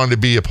you wanted to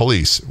be a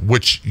police,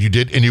 which you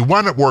did, and you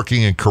wound up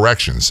working in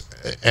corrections.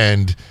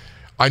 And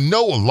I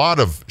know a lot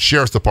of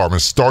sheriff's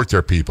departments start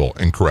their people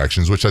in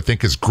corrections, which I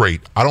think is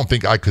great. I don't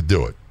think I could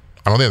do it.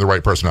 I don't think I'm the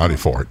right personality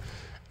for it.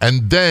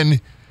 And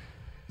then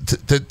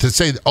to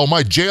say, oh,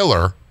 my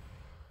jailer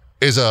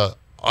is a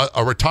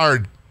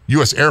retired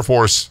U.S. Air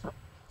Force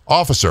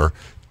officer,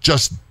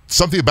 just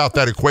something about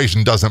that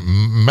equation doesn't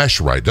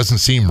mesh right, doesn't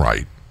seem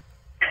right.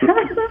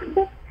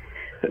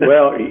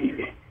 Well,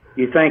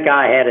 you think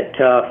I had it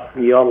tough,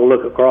 you ought to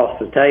look across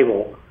the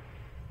table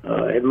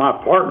at my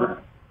partner.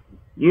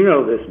 You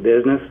know this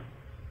business.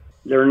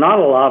 There are not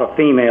a lot of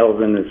females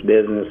in this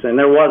business, and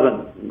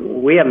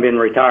we haven't been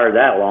retired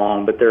that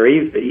long, but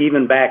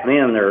even back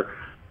then there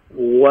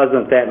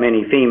wasn't that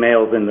many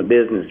females in the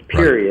business,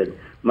 period, right.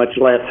 Much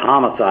less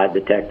homicide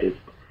detectives.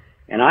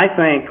 And I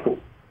think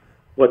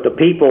what the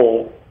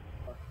people,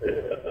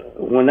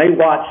 when they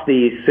watch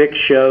these 6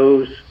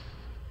 shows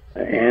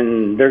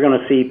and they're going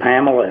to see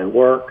Pamela at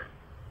work,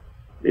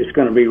 it's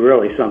going to be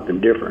really something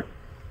different.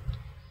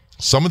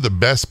 Some of the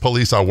best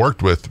police I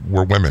worked with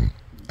were women.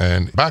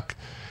 And back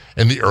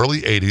in the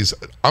early 80s,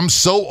 I'm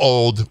so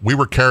old, we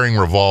were carrying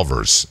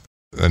revolvers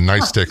and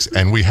nightsticks,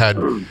 and we had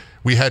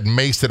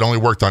mace that only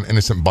worked on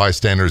innocent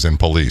bystanders and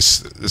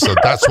police. So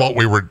that's what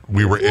we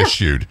were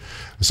issued.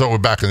 So we're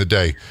back in the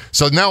day.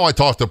 So now I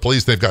talk to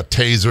police, they've got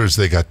tasers,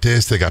 they got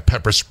this, they got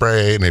pepper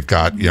spray, and they've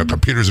got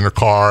computers in their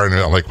car, and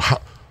I'm like,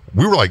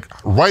 we were like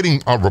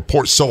writing a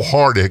report so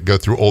hard to go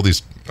through all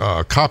these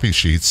copy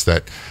sheets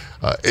that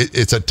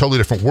it's a totally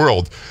different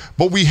world.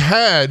 But we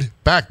had,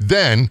 back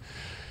then,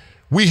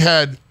 we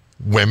had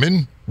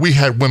women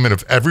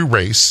of every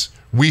race,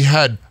 we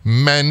had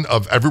men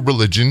of every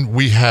religion,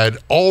 we had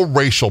all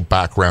racial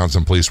backgrounds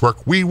in police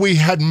work, we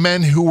had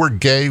men who were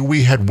gay,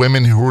 we had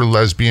women who were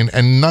lesbian,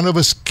 and none of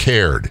us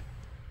cared.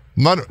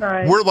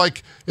 Right. We're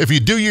like, if you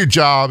do your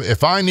job,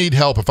 if I need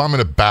help, if I'm in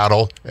a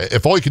battle,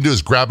 if all you can do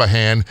is grab a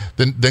hand,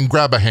 then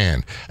grab a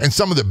hand. And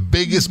some of the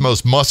biggest,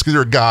 most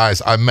muscular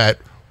guys I met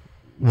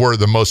were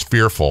the most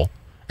fearful.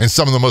 And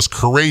some of the most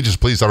courageous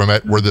police I've ever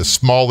met were the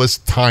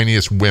smallest,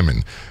 tiniest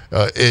women.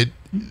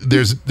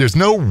 There's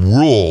no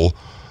rule,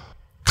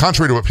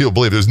 contrary to what people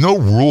believe, there's no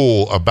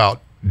rule about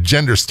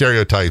gender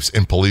stereotypes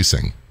in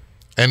policing.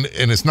 And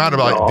it's not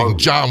about being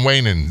John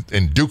Wayne and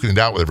duking it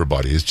out with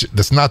everybody.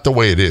 That's not the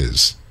way it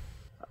is.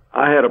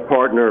 I had a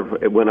partner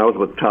when I was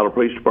with the Tyler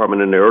Police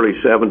Department in the early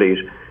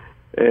 70s,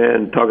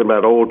 and talking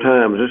about old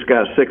times, this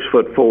guy's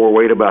 6'4",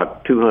 weighed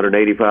about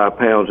 285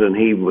 pounds, and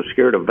he was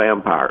scared of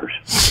vampires.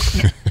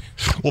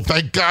 Well,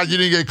 thank God you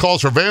didn't get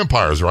calls for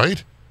vampires,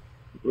 right?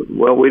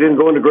 Well, we didn't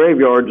go into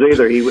graveyards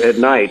either. At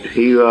night,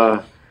 he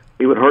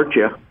would hurt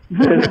you.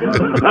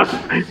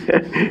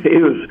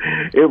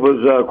 It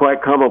was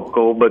quite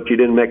comical, but you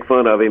didn't make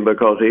fun of him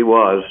because he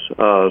was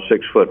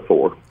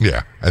 6'4".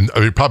 Yeah, and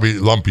he'd probably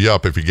lump you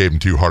up if you gave him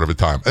too hard of a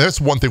time. And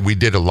that's one thing we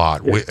did a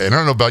lot. And I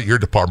don't know about your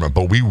department,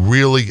 but we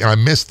really, and I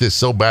missed this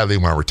so badly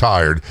when I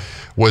retired,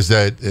 was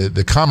that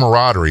the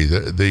camaraderie,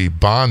 the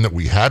bond that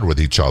we had with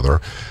each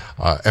other.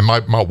 And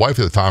my wife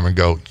at the time would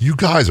go, "You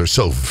guys are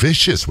so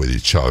vicious with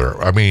each other."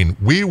 I mean,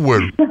 we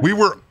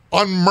were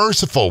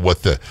unmerciful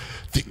with the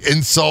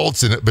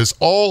insults, and it was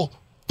all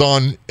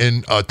done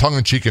in a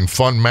tongue-in-cheek and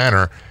fun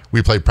manner.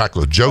 We played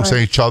practical jokes on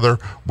each other.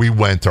 We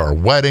went to our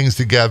weddings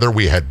together.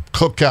 We had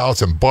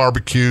cookouts and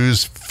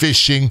barbecues,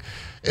 fishing.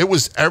 It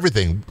was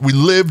everything. We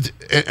lived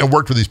and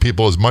worked with these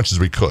people as much as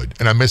we could,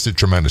 and I missed it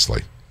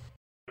tremendously.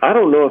 I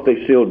don't know if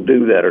they still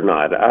do that or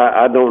not.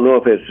 I don't know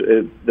if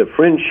it's the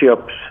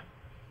friendships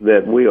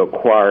that we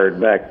acquired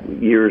back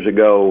years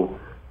ago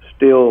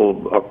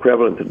still are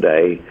prevalent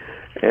today.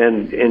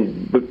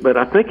 But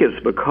I think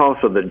it's because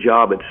of the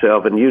job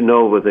itself, and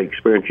with the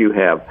experience you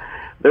have,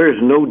 there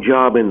is no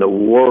job in the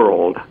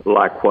world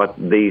like what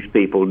these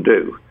people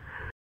do.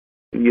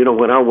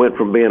 When I went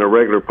from being a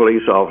regular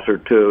police officer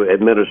to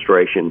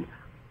administration,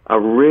 I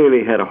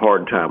really had a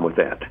hard time with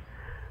that.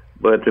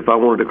 But if I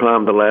wanted to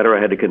climb the ladder, I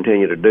had to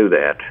continue to do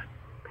that.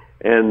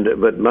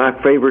 But my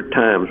favorite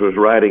times was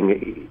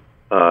riding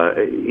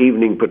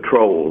evening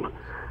patrol.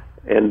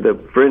 And the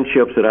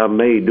friendships that I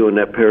made during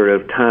that period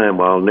of time,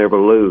 I'll never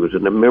lose.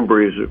 And the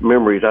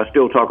memories I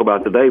still talk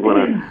about today when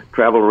I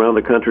travel around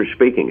the country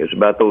speaking. It's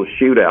about those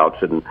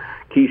shootouts and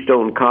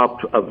Keystone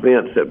Cop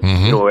events that,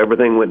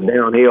 everything went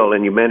downhill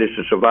and you managed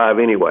to survive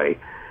anyway.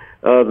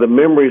 The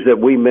memories that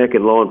we make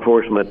in law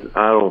enforcement,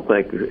 I don't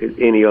think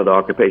any other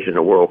occupation in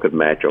the world could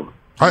match them.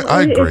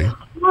 I agree.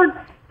 It's hard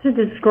to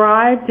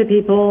describe to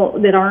people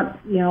that aren't,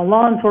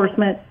 law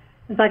enforcement.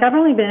 It's like I've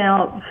only been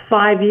out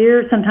 5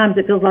 years. Sometimes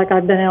it feels like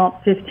I've been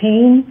out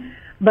 15.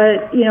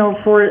 But,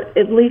 for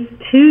at least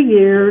 2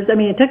 years,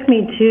 it took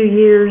me 2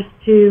 years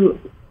to,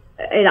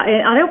 and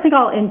I don't think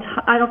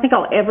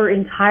I'll ever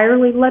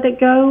entirely let it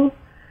go.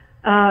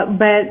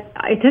 But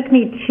it took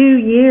me 2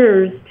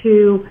 years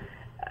to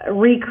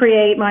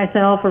recreate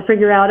myself or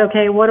figure out,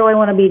 okay, what do I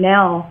want to be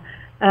now?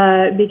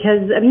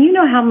 Because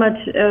how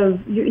much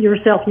of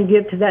yourself you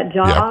give to that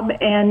job,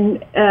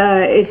 and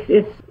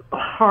it's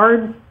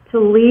hard to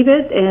leave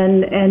it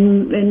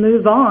and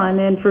move on.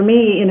 And for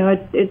me,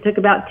 it took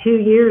about 2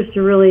 years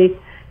to really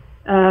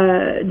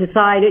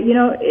decide,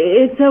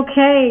 it's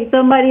okay.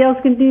 Somebody else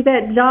can do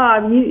that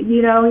job.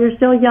 You're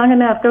still young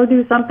enough. Go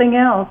do something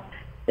else.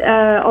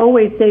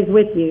 Always stays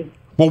with you.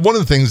 Well, one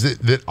of the things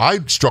that I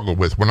struggled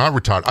with when I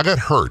retired, I got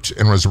hurt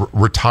and was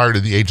retired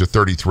at the age of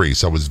 33.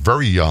 So I was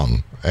very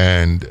young.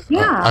 And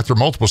after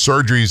multiple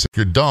surgeries,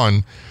 you're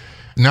done.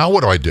 Now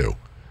what do I do?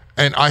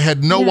 And I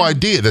had no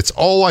idea. That's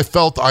all I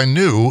felt I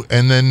knew.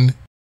 And then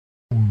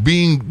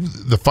being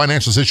the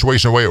financial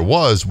situation the way it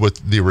was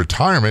with the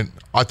retirement,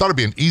 I thought it'd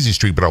be an easy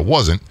street, but I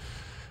wasn't.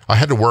 I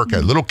had to work. I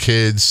had little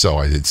kids, so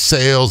I did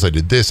sales. I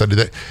did this. I did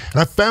that.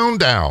 And I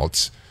found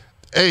out,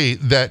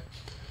 that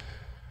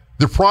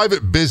the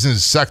private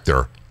business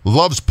sector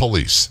loves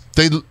police.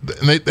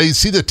 They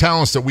see the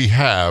talents that we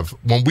have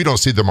when we don't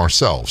see them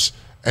ourselves.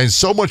 And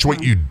so much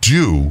what you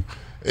do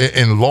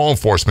in law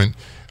enforcement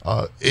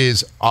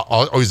is,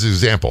 I'll use an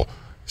example,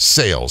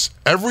 sales.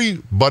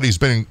 Everybody's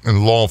been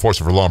in law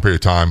enforcement for a long period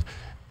of time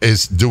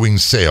is doing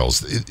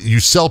sales. You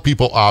sell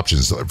people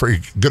options. A very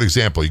good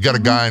example. You got a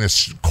guy in a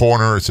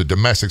corner, it's a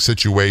domestic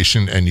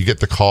situation, and you get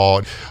the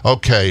call,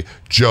 okay,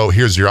 Joe,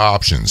 here's your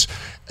options.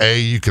 A,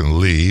 you can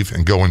leave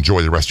and go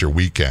enjoy the rest of your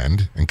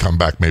weekend and come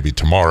back maybe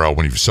tomorrow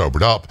when you've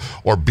sobered up,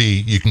 or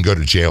B, you can go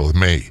to jail with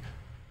me.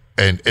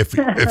 And if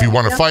you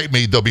want to fight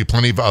me, there'll be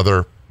plenty of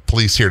other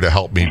police here to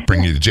help me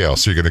bring you to jail.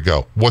 So you're going to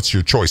go. What's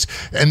your choice?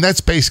 And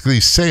that's basically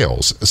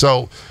sales.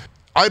 So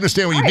I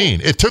understand what you mean.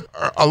 It took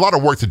a lot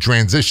of work to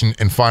transition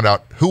and find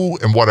out who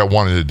and what I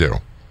wanted to do.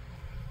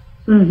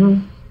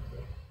 Mm-hmm.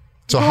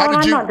 So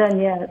I'm not done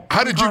yet.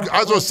 How did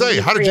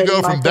you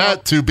go from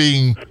that to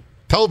being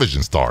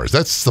television stars?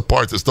 That's the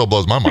part that still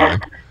blows my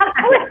mind. I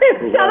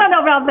don't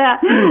know about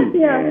that.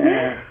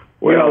 Yeah.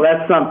 Well,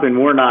 that's something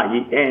we're not,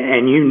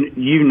 and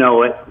you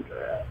know it.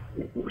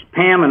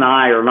 Pam and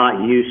I are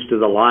not used to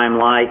the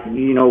limelight.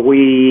 You know,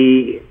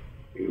 we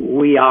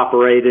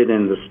operated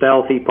in the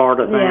stealthy part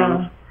of things.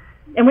 Yeah.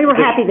 And we were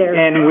happy there.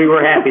 And we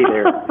were happy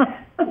there.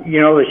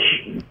 You know,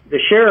 the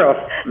sheriff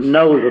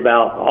knows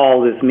about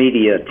all this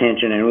media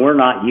attention, and we're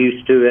not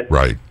used to it.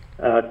 Right.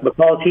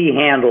 Because he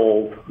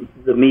handled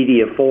the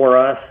media for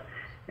us.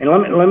 And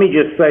let me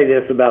just say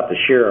this about the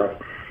sheriff.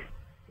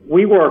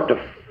 We worked a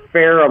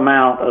fair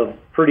amount of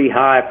pretty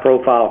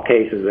high-profile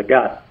cases that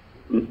got,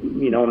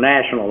 you know,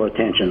 national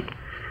attention.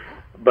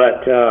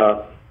 But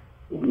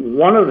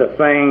one of the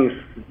things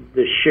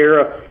the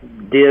sheriff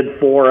did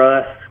for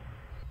us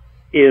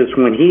is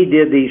when he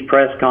did these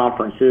press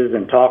conferences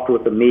and talked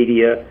with the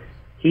media,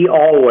 he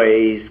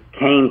always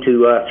came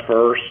to us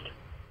first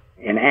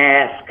and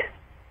asked,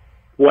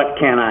 "What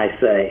can I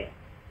say?"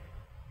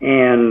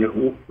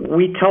 And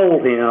we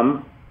told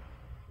him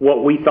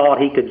what we thought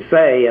he could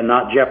say and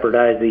not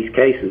jeopardize these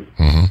cases.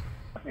 Mm-hmm.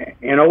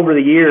 And over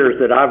the years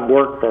that I've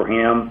worked for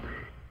him,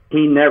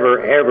 he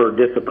never, ever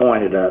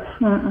disappointed us.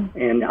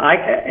 And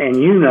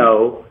you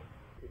know,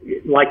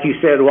 like you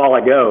said a while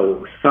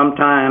ago,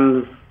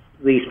 sometimes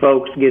these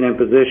folks get in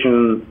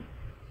position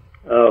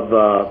of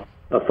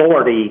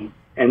authority,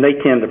 and they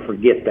tend to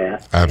forget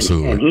that.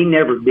 Absolutely. And he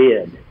never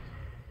did.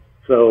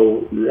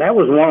 So that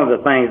was one of the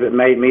things that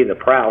made me the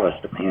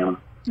proudest of him.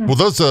 Well,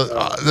 those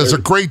are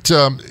great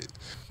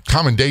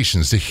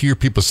commendations to hear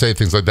people say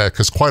things like that,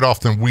 because quite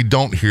often we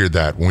don't hear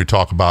that when we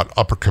talk about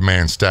upper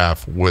command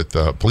staff with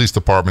police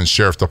departments,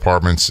 sheriff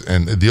departments,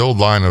 and the old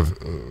line of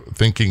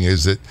thinking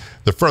is that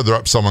the further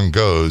up someone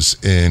goes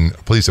in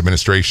police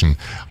administration,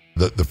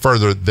 the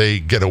further they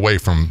get away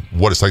from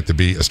what it's like to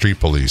be a street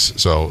police.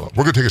 So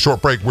we're going to take a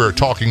short break. We're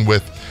talking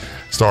with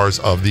stars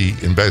of the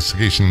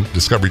Investigation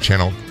Discovery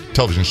Channel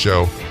television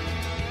show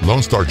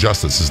Lone Star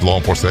Justice. This is Law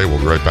Enforcement Today.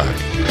 We'll be right back.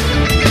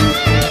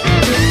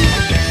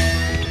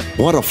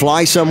 Want to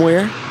fly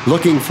somewhere?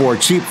 Looking for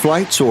cheap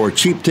flights or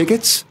cheap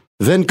tickets?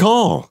 Then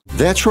call.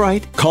 That's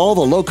right. Call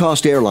the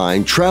low-cost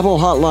airline travel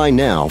hotline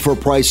now for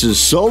prices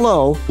so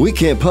low we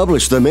can't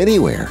publish them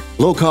anywhere.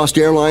 Low-cost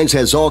airlines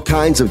has all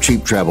kinds of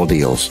cheap travel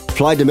deals.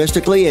 Fly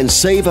domestically and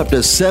save up to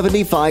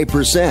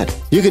 75%.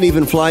 You can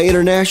even fly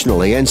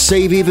internationally and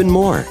save even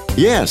more.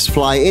 Yes,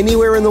 fly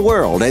anywhere in the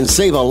world and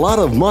save a lot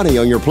of money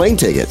on your plane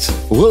tickets.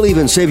 We'll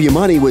even save you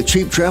money with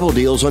cheap travel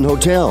deals on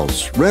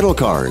hotels, rental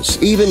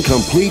cars, even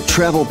complete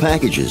travel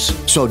packages.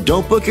 So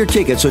don't book your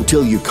tickets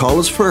until you call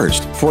us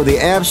first for the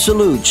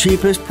absolute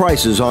cheapest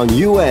prices on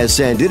U.S.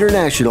 and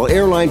international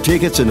airline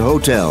tickets and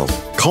hotels.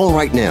 Call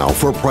right now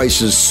for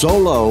prices so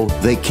low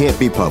they can't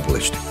be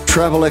published.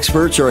 Travel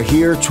experts are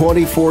here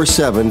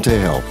 24/7 to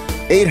help.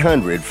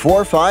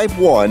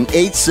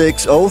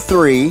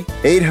 800-451-8603.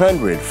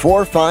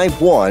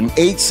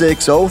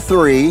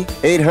 800-451-8603.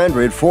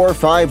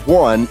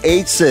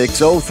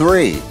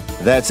 800-451-8603.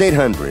 That's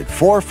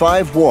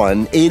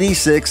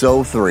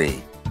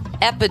 800-451-8603.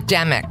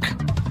 Epidemic.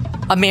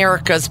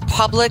 America's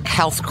public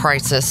health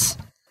crisis.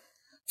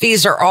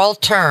 These are all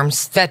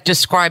terms that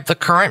describe the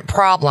current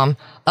problem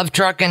of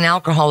drug and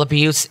alcohol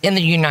abuse in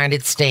the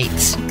United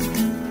States.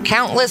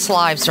 Countless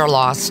lives are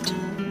lost,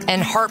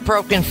 and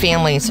heartbroken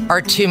families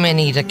are too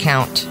many to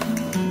count.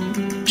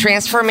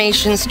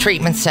 Transformations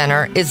Treatment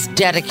Center is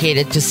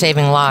dedicated to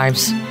saving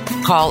lives.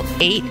 Call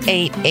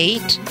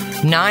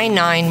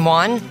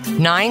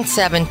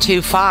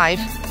 888-991-9725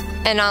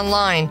 and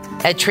online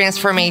at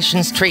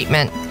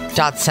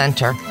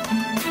transformationstreatment.center.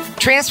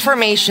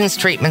 Transformations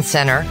Treatment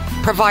Center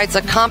provides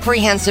a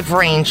comprehensive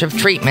range of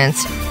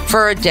treatments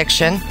for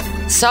addiction,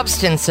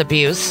 substance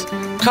abuse,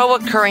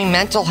 co-occurring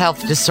mental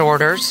health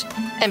disorders,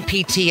 and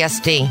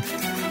PTSD.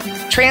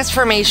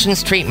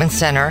 Transformations Treatment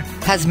Center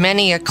has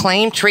many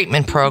acclaimed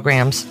treatment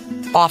programs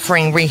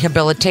offering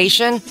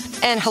rehabilitation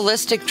and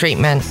holistic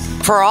treatment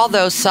for all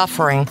those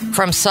suffering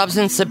from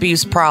substance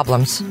abuse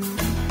problems.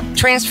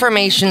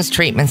 Transformations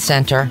Treatment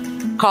Center.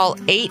 Call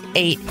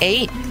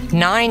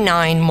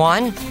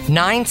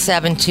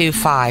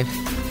 888-991-9725.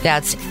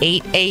 That's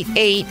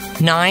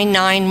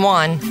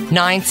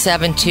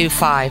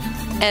 888-991-9725.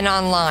 And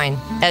online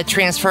at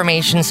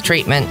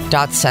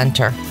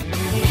transformationstreatment.center.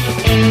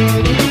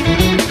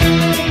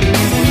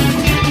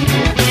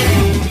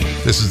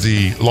 This is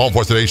the Law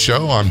Enforcement Today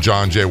show. I'm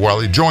John J.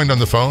 Wiley, joined on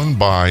the phone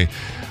by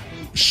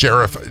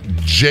Sheriff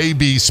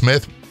J.B.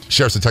 Smith,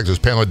 Sheriff Detectives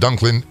Pamela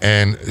Dunklin,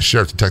 and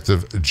Sheriff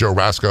Detective Joe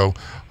Rasco.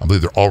 I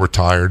believe they're all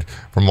retired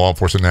from law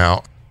enforcement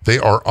now. They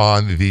are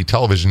on the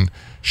television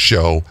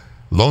show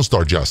Lone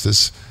Star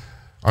Justice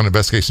on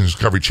Investigation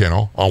Discovery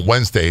Channel on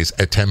Wednesdays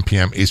at 10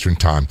 p.m. Eastern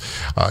Time.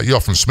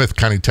 Y'all from Smith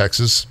County,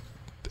 Texas.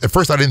 At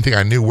first, I didn't think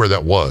I knew where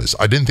that was.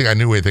 I didn't think I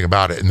knew anything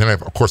about it. And then,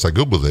 of course, I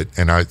Googled it,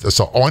 and I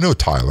saw, I know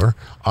Tyler.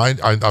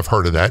 I've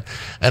heard of that.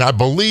 And I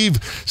believe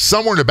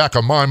somewhere in the back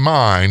of my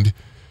mind,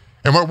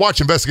 and when I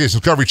watch Investigation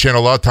Discovery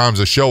Channel, a lot of times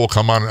a show will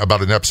come on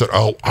about an episode.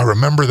 Oh, I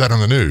remember that on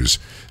the news.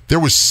 There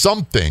was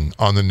something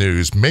on the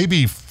news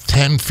maybe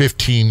 10,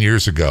 15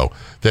 years ago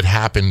that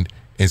happened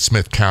in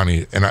Smith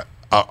County, and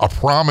a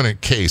prominent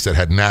case that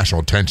had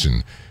national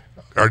attention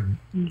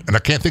and I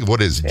can't think of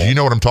what it is. Do you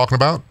know what I'm talking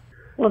about?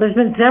 Well, there's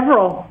been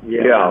several.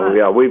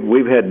 Yeah.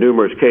 We've had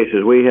numerous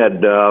cases. We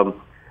had a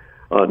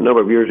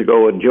number of years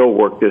ago, and Joe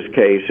worked this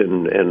case,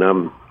 and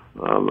I'm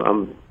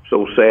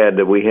so sad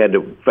that we had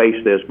to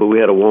face this. But we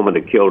had a woman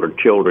that killed her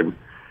children.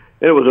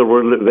 It was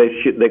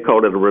they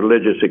called it a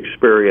religious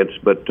experience,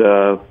 but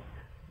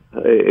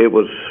it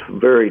was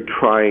very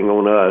trying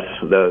on us,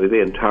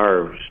 the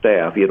entire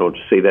staff, to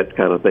see that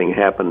kind of thing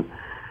happen.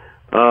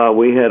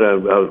 We had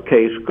a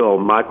case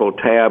called Michael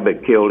Tabb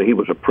that killed. He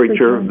was a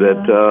preacher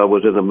that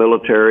was in the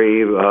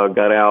military,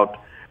 got out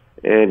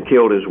and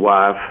killed his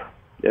wife.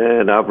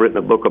 And I've written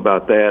a book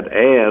about that.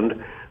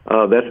 And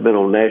that's been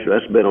on national.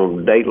 That's been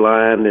on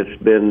Dateline.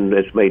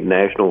 It's made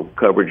national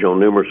coverage on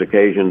numerous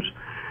occasions.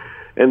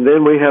 And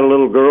then we had a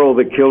little girl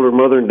that killed her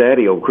mother and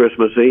daddy on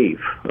Christmas Eve.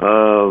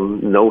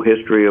 No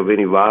history of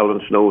any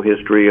violence, no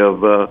history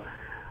of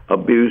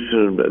abuse,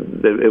 and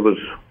it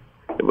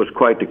was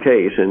quite the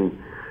case. And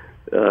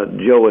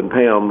Joe and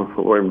Pam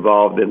were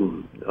involved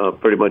in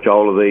pretty much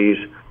all of these.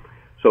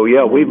 So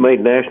yeah, we've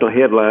made national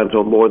headlines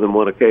on more than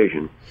one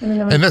occasion.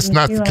 And that's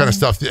not the kind of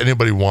stuff that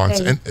anybody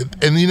wants. And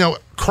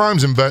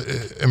crimes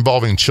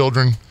involving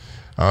children,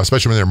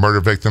 especially when they're murder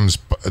victims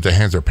at the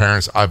hands of their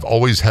parents, I've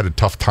always had a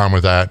tough time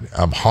with that.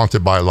 I'm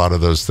haunted by a lot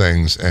of those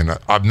things, and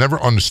I've never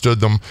understood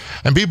them.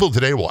 And people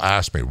today will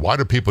ask me, why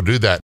do people do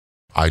that?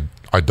 I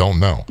don't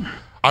know.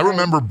 I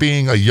remember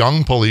being a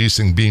young police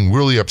and being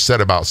really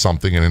upset about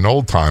something, and an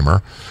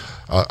old-timer,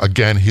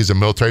 again, he's a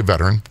military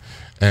veteran,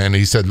 and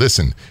he said,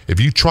 listen, if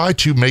you try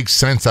to make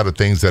sense out of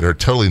things that are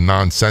totally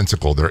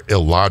nonsensical, they're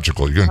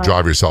illogical, you're going to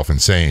drive yourself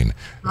insane.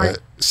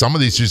 Some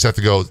of these you just have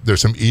to go,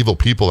 there's some evil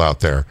people out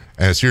there,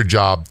 and it's your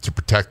job to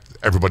protect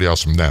everybody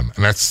else from them.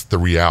 And that's the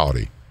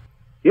reality.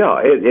 Yeah,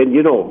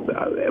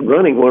 and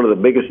running one of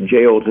the biggest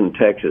jails in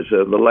Texas,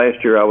 the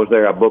last year I was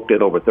there, I booked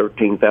in over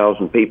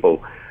 13,000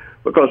 people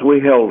because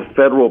we held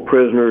federal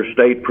prisoners,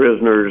 state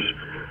prisoners.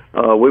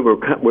 We are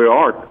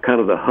kind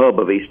of the hub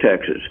of East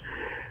Texas.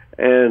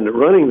 And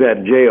running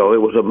that jail,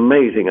 it was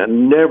amazing. I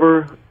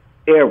never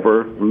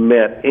ever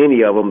met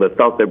any of them that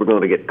thought they were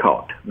going to get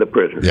caught, the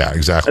prisoners. Yeah,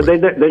 exactly.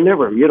 And they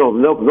never,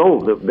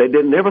 they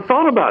never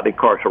thought about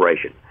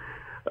incarceration.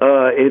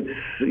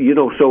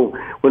 So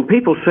when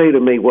people say to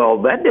me,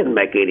 well, that didn't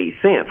make any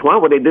sense. Why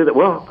would they do that?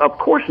 Well, of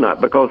course not,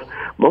 because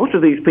most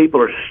of these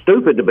people are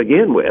stupid to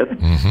begin with,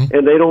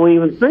 and they don't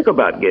even think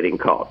about getting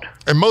caught.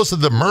 And most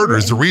of the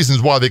murders, the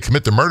reasons why they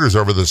commit the murders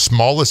over the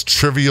smallest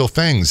trivial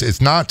things. It's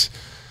not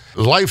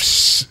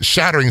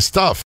life-shattering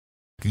stuff.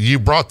 You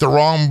brought the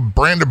wrong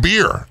brand of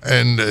beer,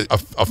 and a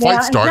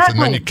fight starts, and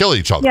then you kill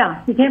each other.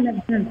 Yeah, you can't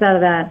make sense out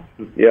of that.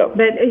 Yeah.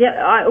 But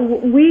I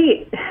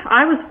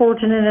was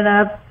fortunate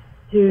enough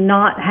to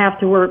not have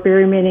to work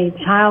very many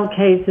child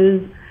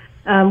cases.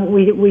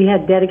 We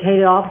had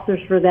dedicated officers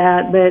for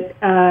that,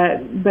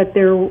 but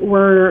there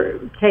were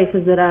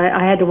cases that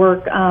I had to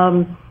work.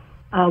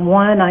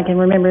 One I can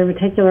remember in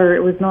particular,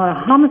 it was not a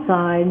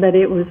homicide, but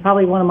it was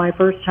probably one of my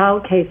first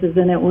child cases,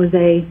 and it was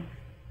a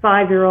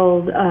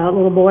 5-year-old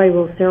little boy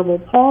with cerebral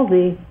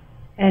palsy,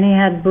 and he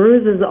had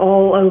bruises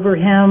all over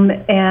him.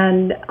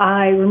 And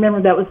I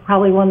remember that was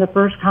probably one of the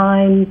first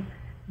times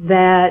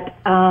that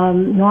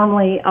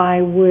normally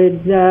I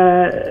would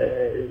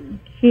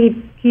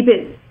keep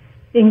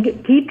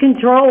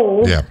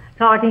control,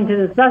 talking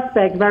to the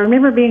suspect. But I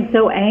remember being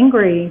so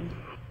angry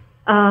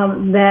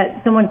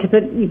that someone could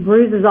put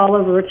bruises all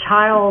over a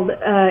child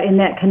in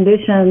that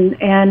condition.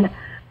 And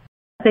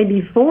say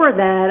before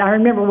that, I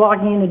remember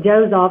walking into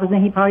Joe's office,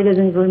 and he probably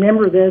doesn't even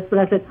remember this, but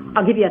I said,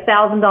 I'll give you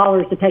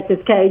 $1,000 to take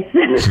this case.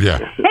 Yeah.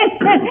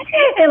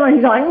 And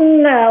he's like,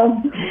 no.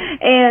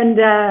 And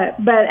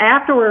but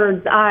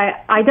afterwards,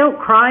 I don't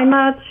cry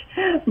much,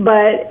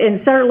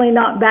 and certainly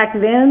not back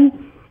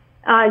then.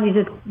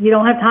 You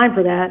don't have time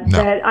for that.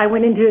 No. But I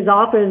went into his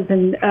office,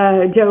 and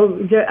Joe,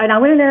 and I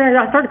went in there and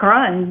I started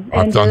crying.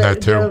 I've done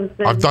that too.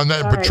 I've done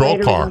that in a patrol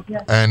car,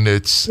 and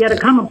it's to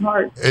come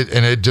apart.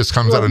 It just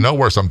comes out of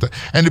nowhere. Something.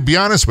 And to be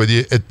honest with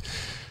you,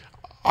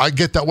 I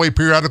get that way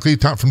periodically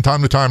from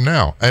time to time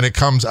now, and it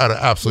comes out of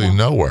absolutely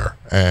nowhere.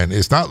 And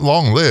it's not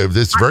long lived.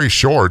 It's very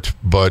short,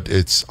 but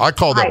I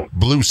call that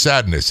blue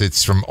sadness.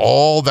 It's from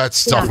all that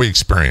stuff we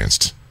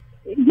experienced.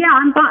 Yeah,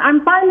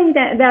 I'm finding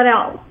that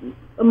out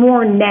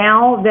more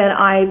now that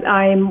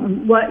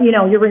I'm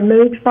you're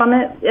removed from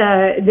it,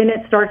 then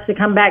it starts to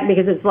come back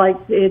because it's like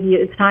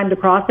it's time to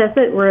process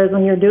it, whereas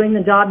when you're doing the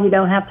job, you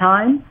don't have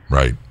time.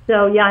 Right.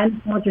 So, yeah, I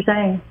understand what you're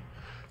saying.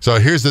 So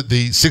here's the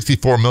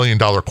 $64 million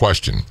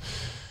question.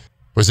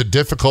 Was it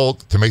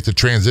difficult to make the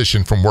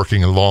transition from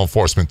working in law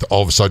enforcement to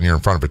all of a sudden you're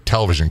in front of a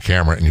television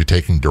camera and you're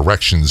taking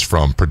directions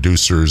from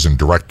producers and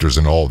directors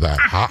and all of that?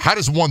 How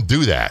does one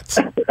do that?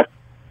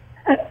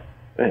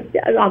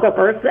 I'll go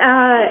first.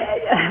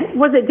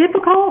 Was it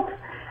difficult?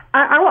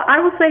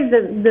 I would say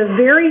the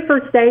very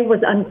first day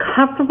was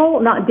uncomfortable,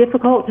 not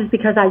difficult, just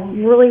because I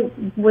really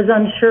was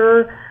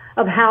unsure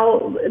of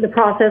how the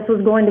process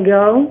was going to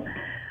go.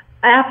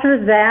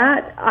 after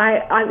that,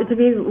 I to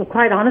be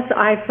quite honest,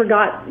 I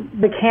forgot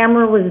the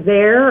camera was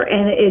there,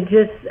 and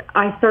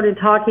I started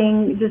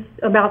talking just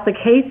about the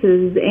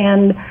cases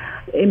and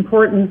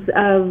importance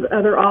of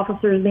other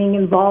officers being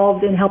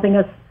involved in helping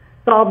us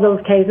solve those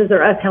cases,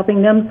 or us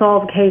helping them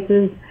solve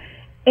cases.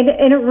 And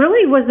it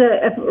really was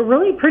a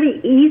really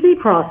pretty easy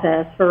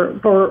process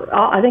for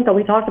I think that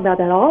we talked about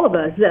that, all of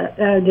us.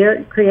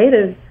 Derek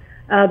Creative,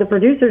 the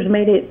producers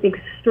made it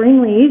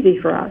extremely easy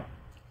for us.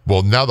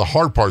 Well, now the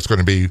hard part is going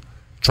to be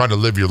trying to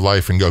live your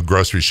life and go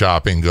grocery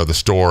shopping, go to the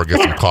store,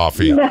 get some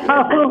coffee.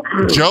 No.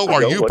 Joe,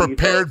 are you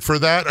prepared for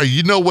that? Or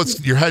you know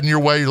what's you're heading your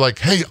way? You're like,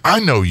 hey, I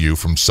know you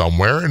from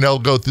somewhere, and they'll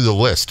go through the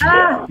list.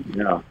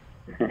 No.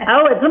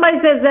 Oh, if somebody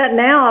says that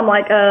now, I'm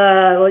like,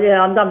 well,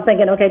 yeah, I'm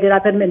thinking, okay, did I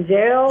put him in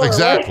jail?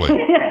 Exactly.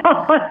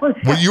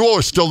 Well, you all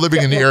are still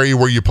living in the area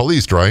where you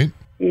policed, right?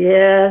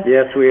 Yes.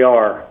 Yes, we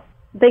are.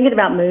 Thinking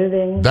about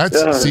moving. I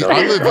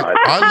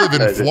live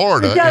in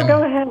Florida.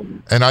 Go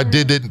ahead. And I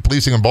did it in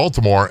policing in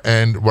Baltimore,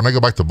 and when I go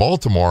back to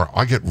Baltimore,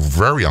 I get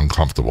very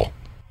uncomfortable.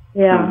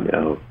 Yeah.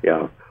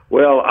 Yeah.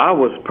 Well, I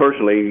was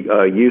personally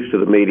used to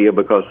the media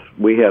because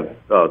we have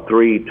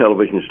 3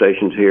 television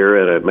stations here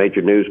and a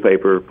major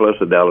newspaper, plus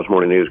the Dallas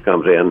Morning News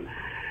comes in.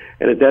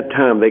 And at that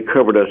time, they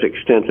covered us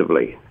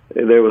extensively.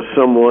 There was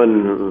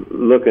someone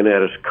looking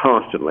at us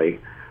constantly.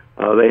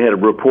 They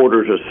had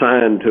reporters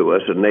assigned to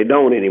us, and they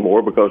don't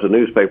anymore because the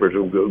newspapers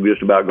are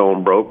just about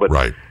going broke. But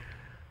right.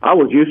 I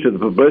was used to the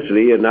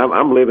publicity, and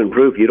I'm living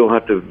proof you don't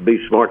have to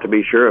be smart to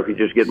be sheriff. You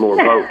just get more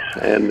votes.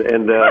 And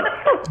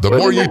the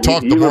more you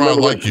talk, the more I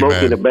like you, man.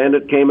 Smokey the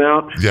Bandit came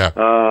out?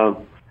 Yeah.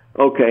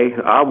 Okay,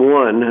 I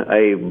won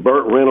a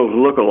Burt Reynolds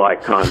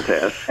lookalike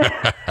contest,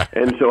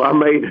 and so I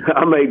made,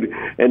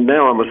 and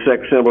now I'm a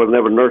sex symbol in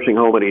every nursing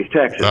home in East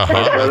Texas.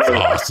 That's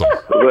awesome.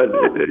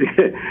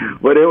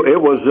 But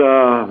it was,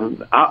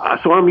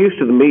 so I'm used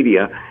to the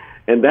media.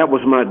 And that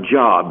was my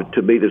job,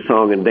 to be the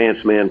song and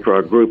dance man for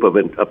a group of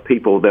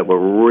people that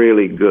were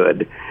really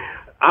good.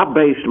 I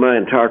based my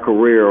entire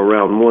career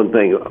around one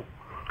thing.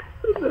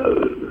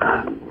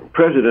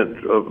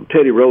 President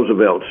Teddy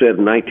Roosevelt said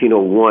in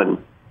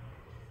 1901,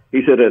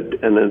 he said,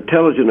 an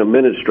intelligent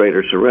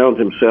administrator surrounds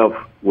himself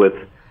with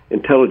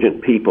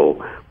intelligent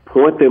people,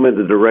 point them in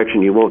the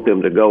direction you want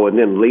them to go, and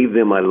then leave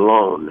them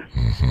alone.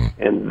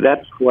 Mm-hmm. And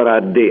that's what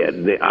I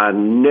did. I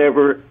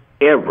never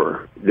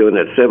ever, during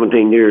that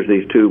 17 years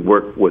these two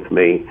worked with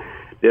me,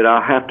 did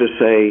I have to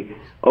say,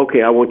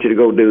 okay, I want you to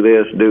go do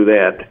this, do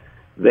that.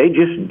 They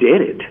just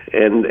did it.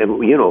 And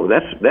you know,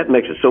 that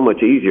makes it so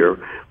much easier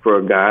for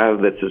a guy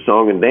that's a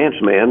song and dance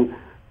man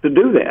to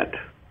do that.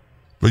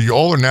 Well, you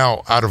all are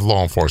now out of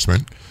law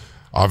enforcement,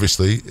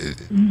 obviously.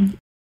 Mm-hmm.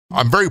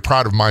 I'm very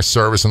proud of my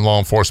service in law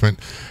enforcement,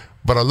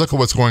 but I look at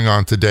what's going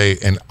on today,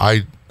 and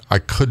I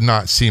could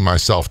not see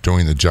myself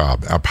doing the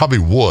job. I probably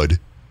would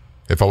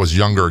if I was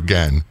younger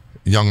again,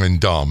 young and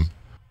dumb.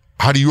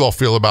 How do you all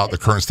feel about the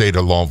current state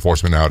of law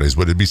enforcement nowadays?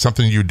 Would it be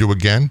something you'd do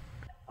again?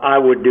 I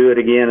would do it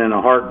again in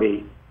a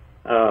heartbeat.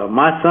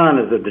 My son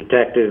is a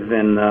detective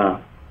in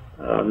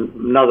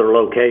another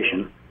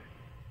location.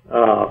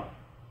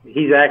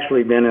 He's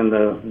actually been in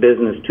the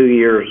business 2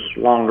 years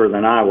longer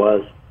than I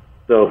was.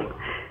 So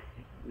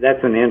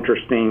that's an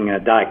interesting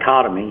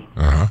dichotomy.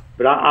 Uh-huh.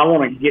 But I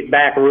want to get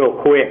back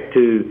real quick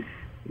to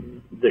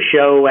the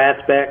show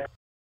aspect.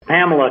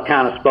 Pamela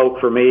kind of spoke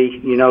for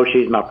me. You know,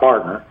 she's my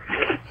partner.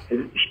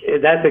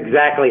 That's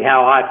exactly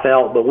how I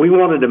felt. But we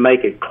wanted to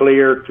make it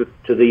clear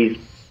to these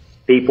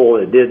people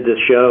that did the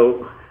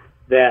show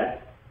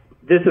that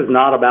this is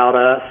not about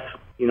us.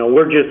 You know,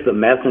 we're just the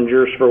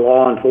messengers for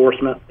law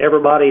enforcement.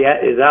 Everybody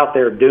is out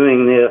there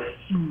doing this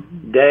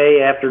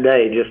day after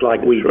day, just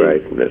like we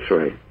do. That's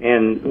right.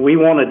 And we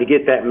wanted to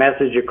get that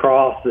message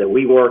across that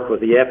we worked with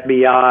the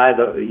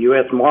FBI, the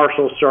U.S.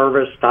 Marshal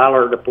Service,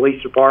 Tyler, the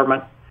police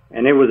department.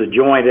 And it was a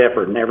joint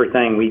effort in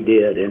everything we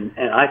did. And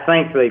I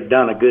think they've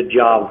done a good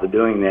job of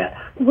doing that.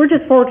 We're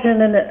just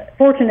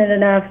fortunate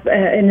enough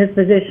in this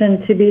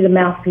position to be the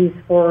mouthpiece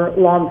for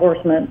law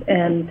enforcement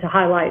and to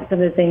highlight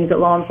some of the things that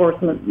law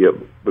enforcement... Yep,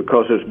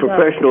 because as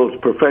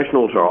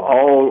professionals are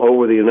all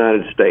over the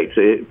United States,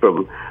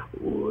 from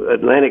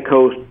Atlantic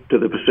coast to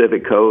the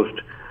Pacific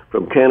coast,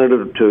 from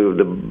Canada to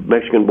the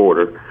Mexican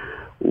border.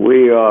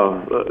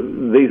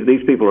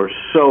 These people are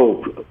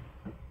so...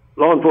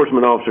 Law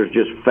enforcement officers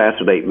just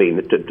fascinate me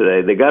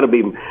today. They got to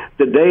be,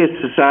 today's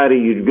society,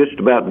 you just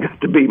about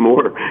got to be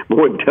more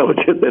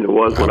intelligent than it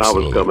was when I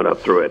was coming up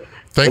through it.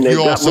 Thank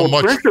you all so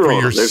much for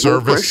your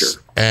service.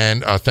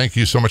 And thank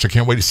you so much. I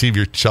can't wait to see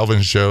your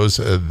television shows.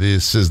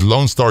 This is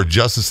Lone Star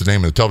Justice, the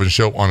name of the television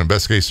show on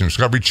Investigation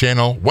Discovery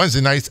Channel,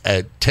 Wednesday nights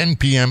at 10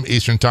 p.m.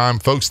 Eastern Time.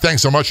 Folks,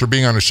 thanks so much for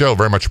being on the show.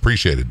 Very much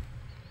appreciated.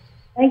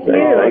 Thank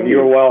you.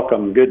 You're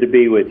welcome. Good to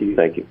be with you.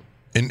 Thank you.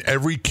 In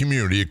every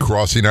community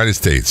across the United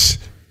States,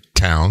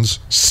 towns,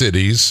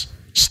 cities,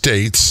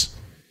 states,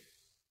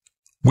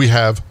 we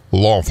have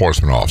law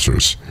enforcement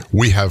officers.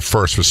 We have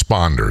first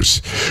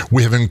responders.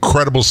 We have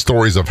incredible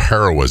stories of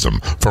heroism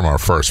from our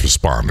first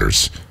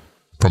responders,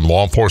 from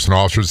law enforcement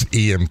officers,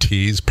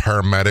 EMTs,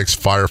 paramedics,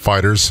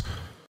 firefighters.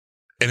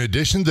 In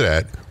addition to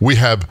that, we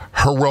have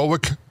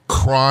heroic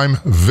crime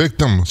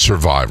victim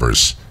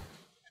survivors.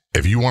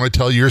 If you want to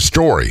tell your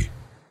story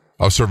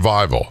of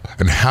survival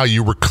and how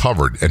you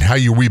recovered and how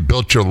you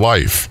rebuilt your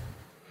life,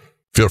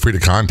 feel free to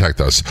contact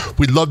us.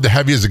 We'd love to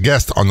have you as a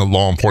guest on the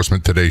Law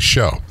Enforcement Today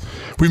show.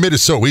 We made it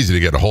so easy to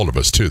get a hold of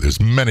us, too.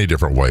 There's many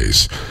different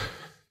ways.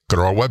 Go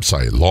to our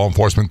website,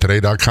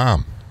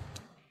 lawenforcementtoday.com.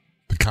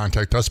 The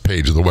Contact Us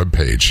page of the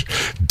webpage.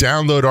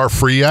 Download our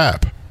free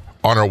app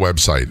on our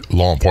website,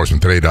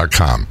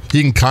 lawenforcementtoday.com.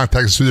 You can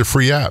contact us through the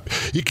free app.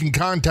 You can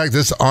contact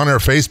us on our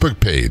Facebook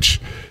page,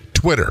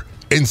 Twitter,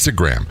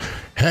 Instagram.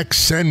 Heck,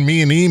 send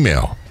me an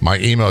email. My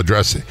email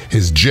address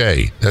is that's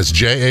Jay,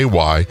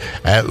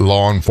 at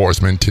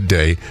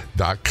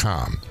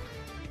lawenforcementtoday.com.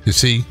 You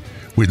see,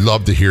 we'd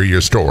love to hear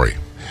your story.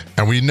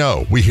 And we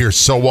know, we hear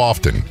so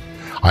often,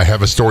 I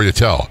have a story to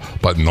tell,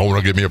 but no one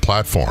will give me a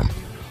platform.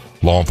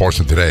 Law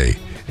Enforcement Today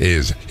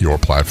is your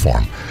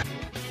platform.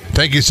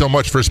 Thank you so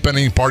much for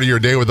spending part of your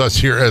day with us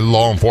here at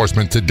Law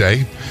Enforcement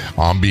Today.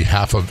 On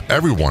behalf of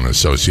everyone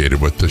associated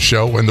with the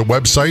show and the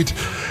website,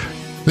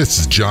 this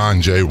is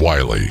John J.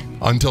 Wiley.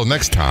 Until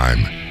next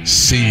time,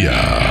 see ya.